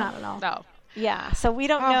 So No, Not at all. No. yeah, so we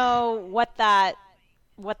don't Oh. know what that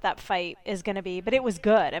fight is going to be, but it was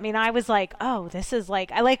good. I mean, I was like, oh, this is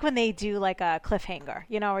like, I like when they do like a cliffhanger,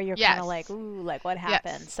 where you're kind Yes. of like, ooh, like what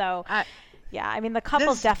happened. So I- yeah, I mean, the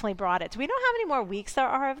couples This- definitely brought it. Do we know how many more weeks there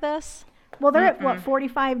are of this? Well, they're at what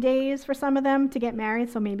 45 days for some of them to get married,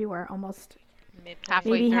 so maybe we're almost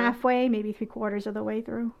Halfway maybe through. halfway, maybe 3/4 of the way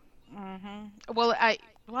through. Will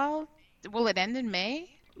it end in May?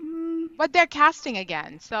 But they're casting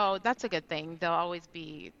again, so that's a good thing. There'll always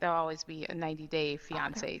be a 90-day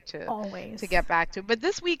fiance Always. to get back to. But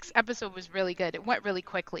this week's episode was really good. It went really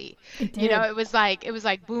quickly. It You know, did. it was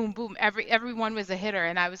like boom, boom. Everyone was a hitter,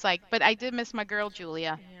 and I was like, but I did miss my girl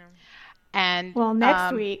Julia. And Well,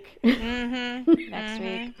 next week. hmm Next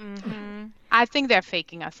week. Mm-hmm. I think they're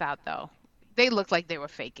faking us out, though. They looked like they were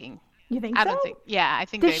faking. You think I so? don't think. Yeah, I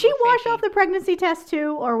think. Did they she were wash faking. off the pregnancy test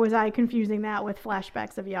too, or was I confusing that with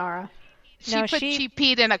flashbacks of Yara? No, she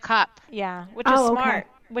peed in a cup. Yeah, which was Oh, okay. smart.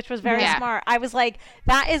 Which was very Yeah. smart. I was like,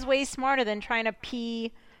 that is way smarter than trying to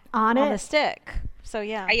pee On on the it. stick. So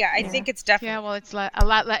yeah. I think it's definitely. Yeah, well, it's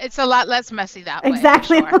it's a lot less messy that way. for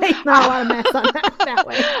Exactly. sure. Like, not a lot of mess on that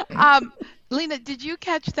way. Lena, did you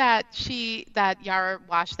catch that Yara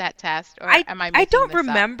washed that test, or am I I making don't this up?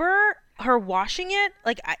 remember her washing it.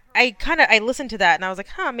 Like I listened to that and I was like,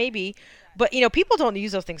 huh, maybe. But people don't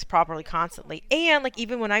use those things properly constantly. And like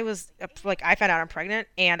even when I was like, I found out I'm pregnant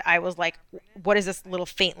and I was like, what is this little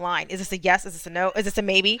faint line? Is this a yes? Is this a no? Is this a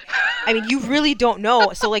maybe? I mean, you really don't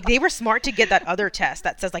know. So like they were smart to get that other test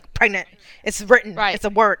that says like pregnant. It's written. Right. It's a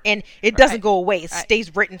word and it doesn't Right. go away. It Right.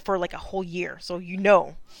 stays written for like a whole year. So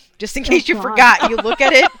just in case you God. forgot, you look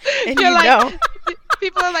at it and You're you like, know.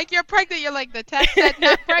 People are like, you're pregnant. You're like, the test said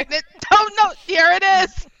not pregnant. Oh no, here it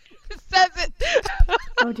is. It says it.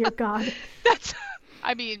 Oh, dear God.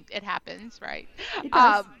 I mean, it happens, right? It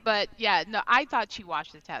does. But yeah, no, I thought she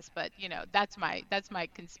watched the test, but that's my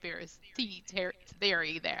conspiracy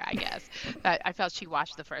theory there, I guess. That I felt she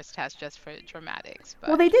watched the first test just for dramatics. But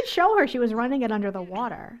Well, they did show her she was running it under the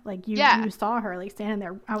water. Like, you saw her, like, standing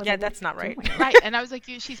there. I was Yeah, like, that's "What not are you right." doing?" right, and I was like,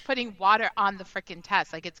 she's putting water on the freaking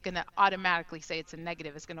test. Like, it's gonna automatically say it's a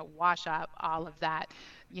negative. It's gonna wash up all of that,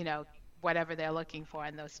 whatever they're looking for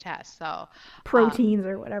in those tests. So Proteins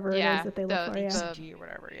or whatever it yeah, is that they look for. Yeah. ECG or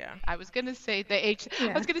whatever, yeah. I was gonna say the I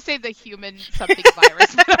Yeah. was gonna say the human something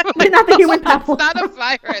virus, but I'm like, Not the human no, it's papilloma. not a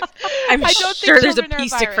virus. I'm I don't sure think there's a children are pea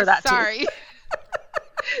stick for virus. that, too. Sorry.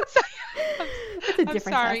 It's a I'm different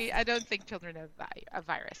sorry. test. I don't think children are a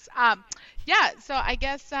virus. Yeah. So I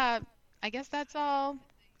guess that's all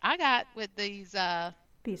I got with these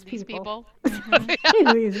These these people.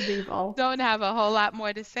 people. These people. Don't have a whole lot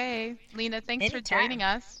more to say. Lena, thanks for Anytime. joining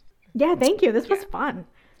us. Yeah, thank you. This was fun.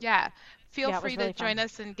 Yeah. Feel Yeah, it was free really to join fun.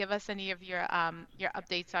 us and give us any of your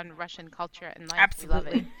updates on Russian culture and life.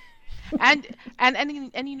 Absolutely. We love it. And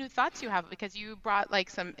any new thoughts you have, because you brought like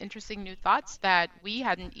some interesting new thoughts that we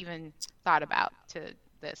hadn't even thought about to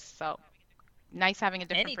this. So nice having a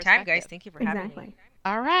different Anytime, perspective. guys. Thank you for having me. Exactly.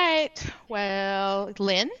 All right. Well,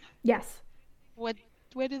 Lynn, Yes. where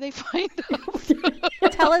do they find us?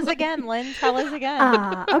 Tell us again, Lynn. Tell us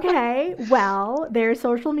again. Okay. Well, there's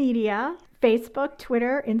social media: Facebook,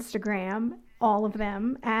 Twitter, Instagram, all of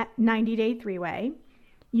them at 90 Day Three-Way.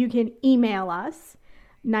 You can email us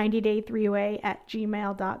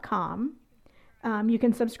 90day3way@gmail.com. You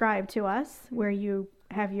can subscribe to us where you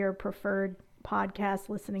have your preferred podcast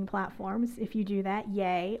listening platforms. If you do that,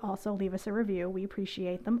 yay. Also leave us a review. We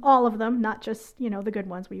appreciate them. All of them, not just, the good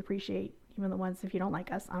ones. We appreciate even the ones if you don't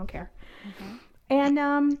like us. I don't care. And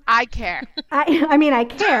I care. I mean, I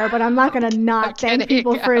care, but I'm not going to not thank kidding.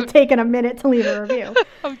 people for taking a minute to leave a review.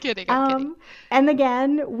 I'm kidding. I'm kidding. And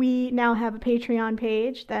again, we now have a Patreon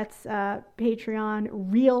page. That's Patreon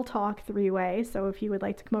Real Talk Three-Way. So if you would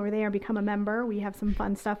like to come over there and become a member, we have some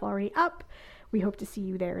fun stuff already up. We hope to see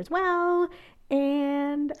you there as well.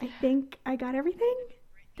 And I think I got everything.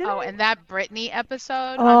 Did I? And that Britney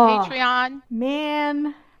episode Oh. on Patreon,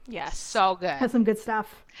 Man, Yes. so good. has some good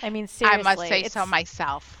stuff. I mean, I seriously. must say it's, so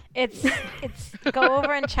myself. It's go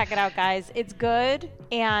over and check it out, guys. It's good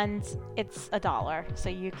and it's $1, so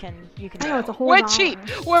you can I know it's a whole We're $1. cheap.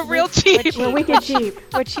 We're real cheap. We're wicked cheap.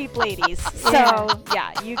 We're cheap ladies. So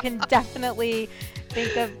yeah, you can definitely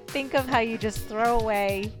think of how you just throw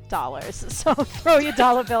away dollars. So throw your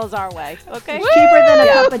dollar bills our way, okay? Cheaper than a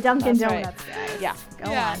cup of Dunkin' That's right. Donuts, guys. Yeah. Go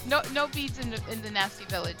Yeah, on. no beads in the nasty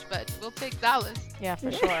village, but we'll take dollars. Yeah,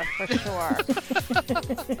 for sure, for sure.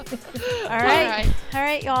 All All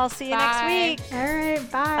right, y'all. See you next Bye. week. All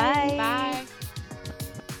right, bye. Bye. Bye.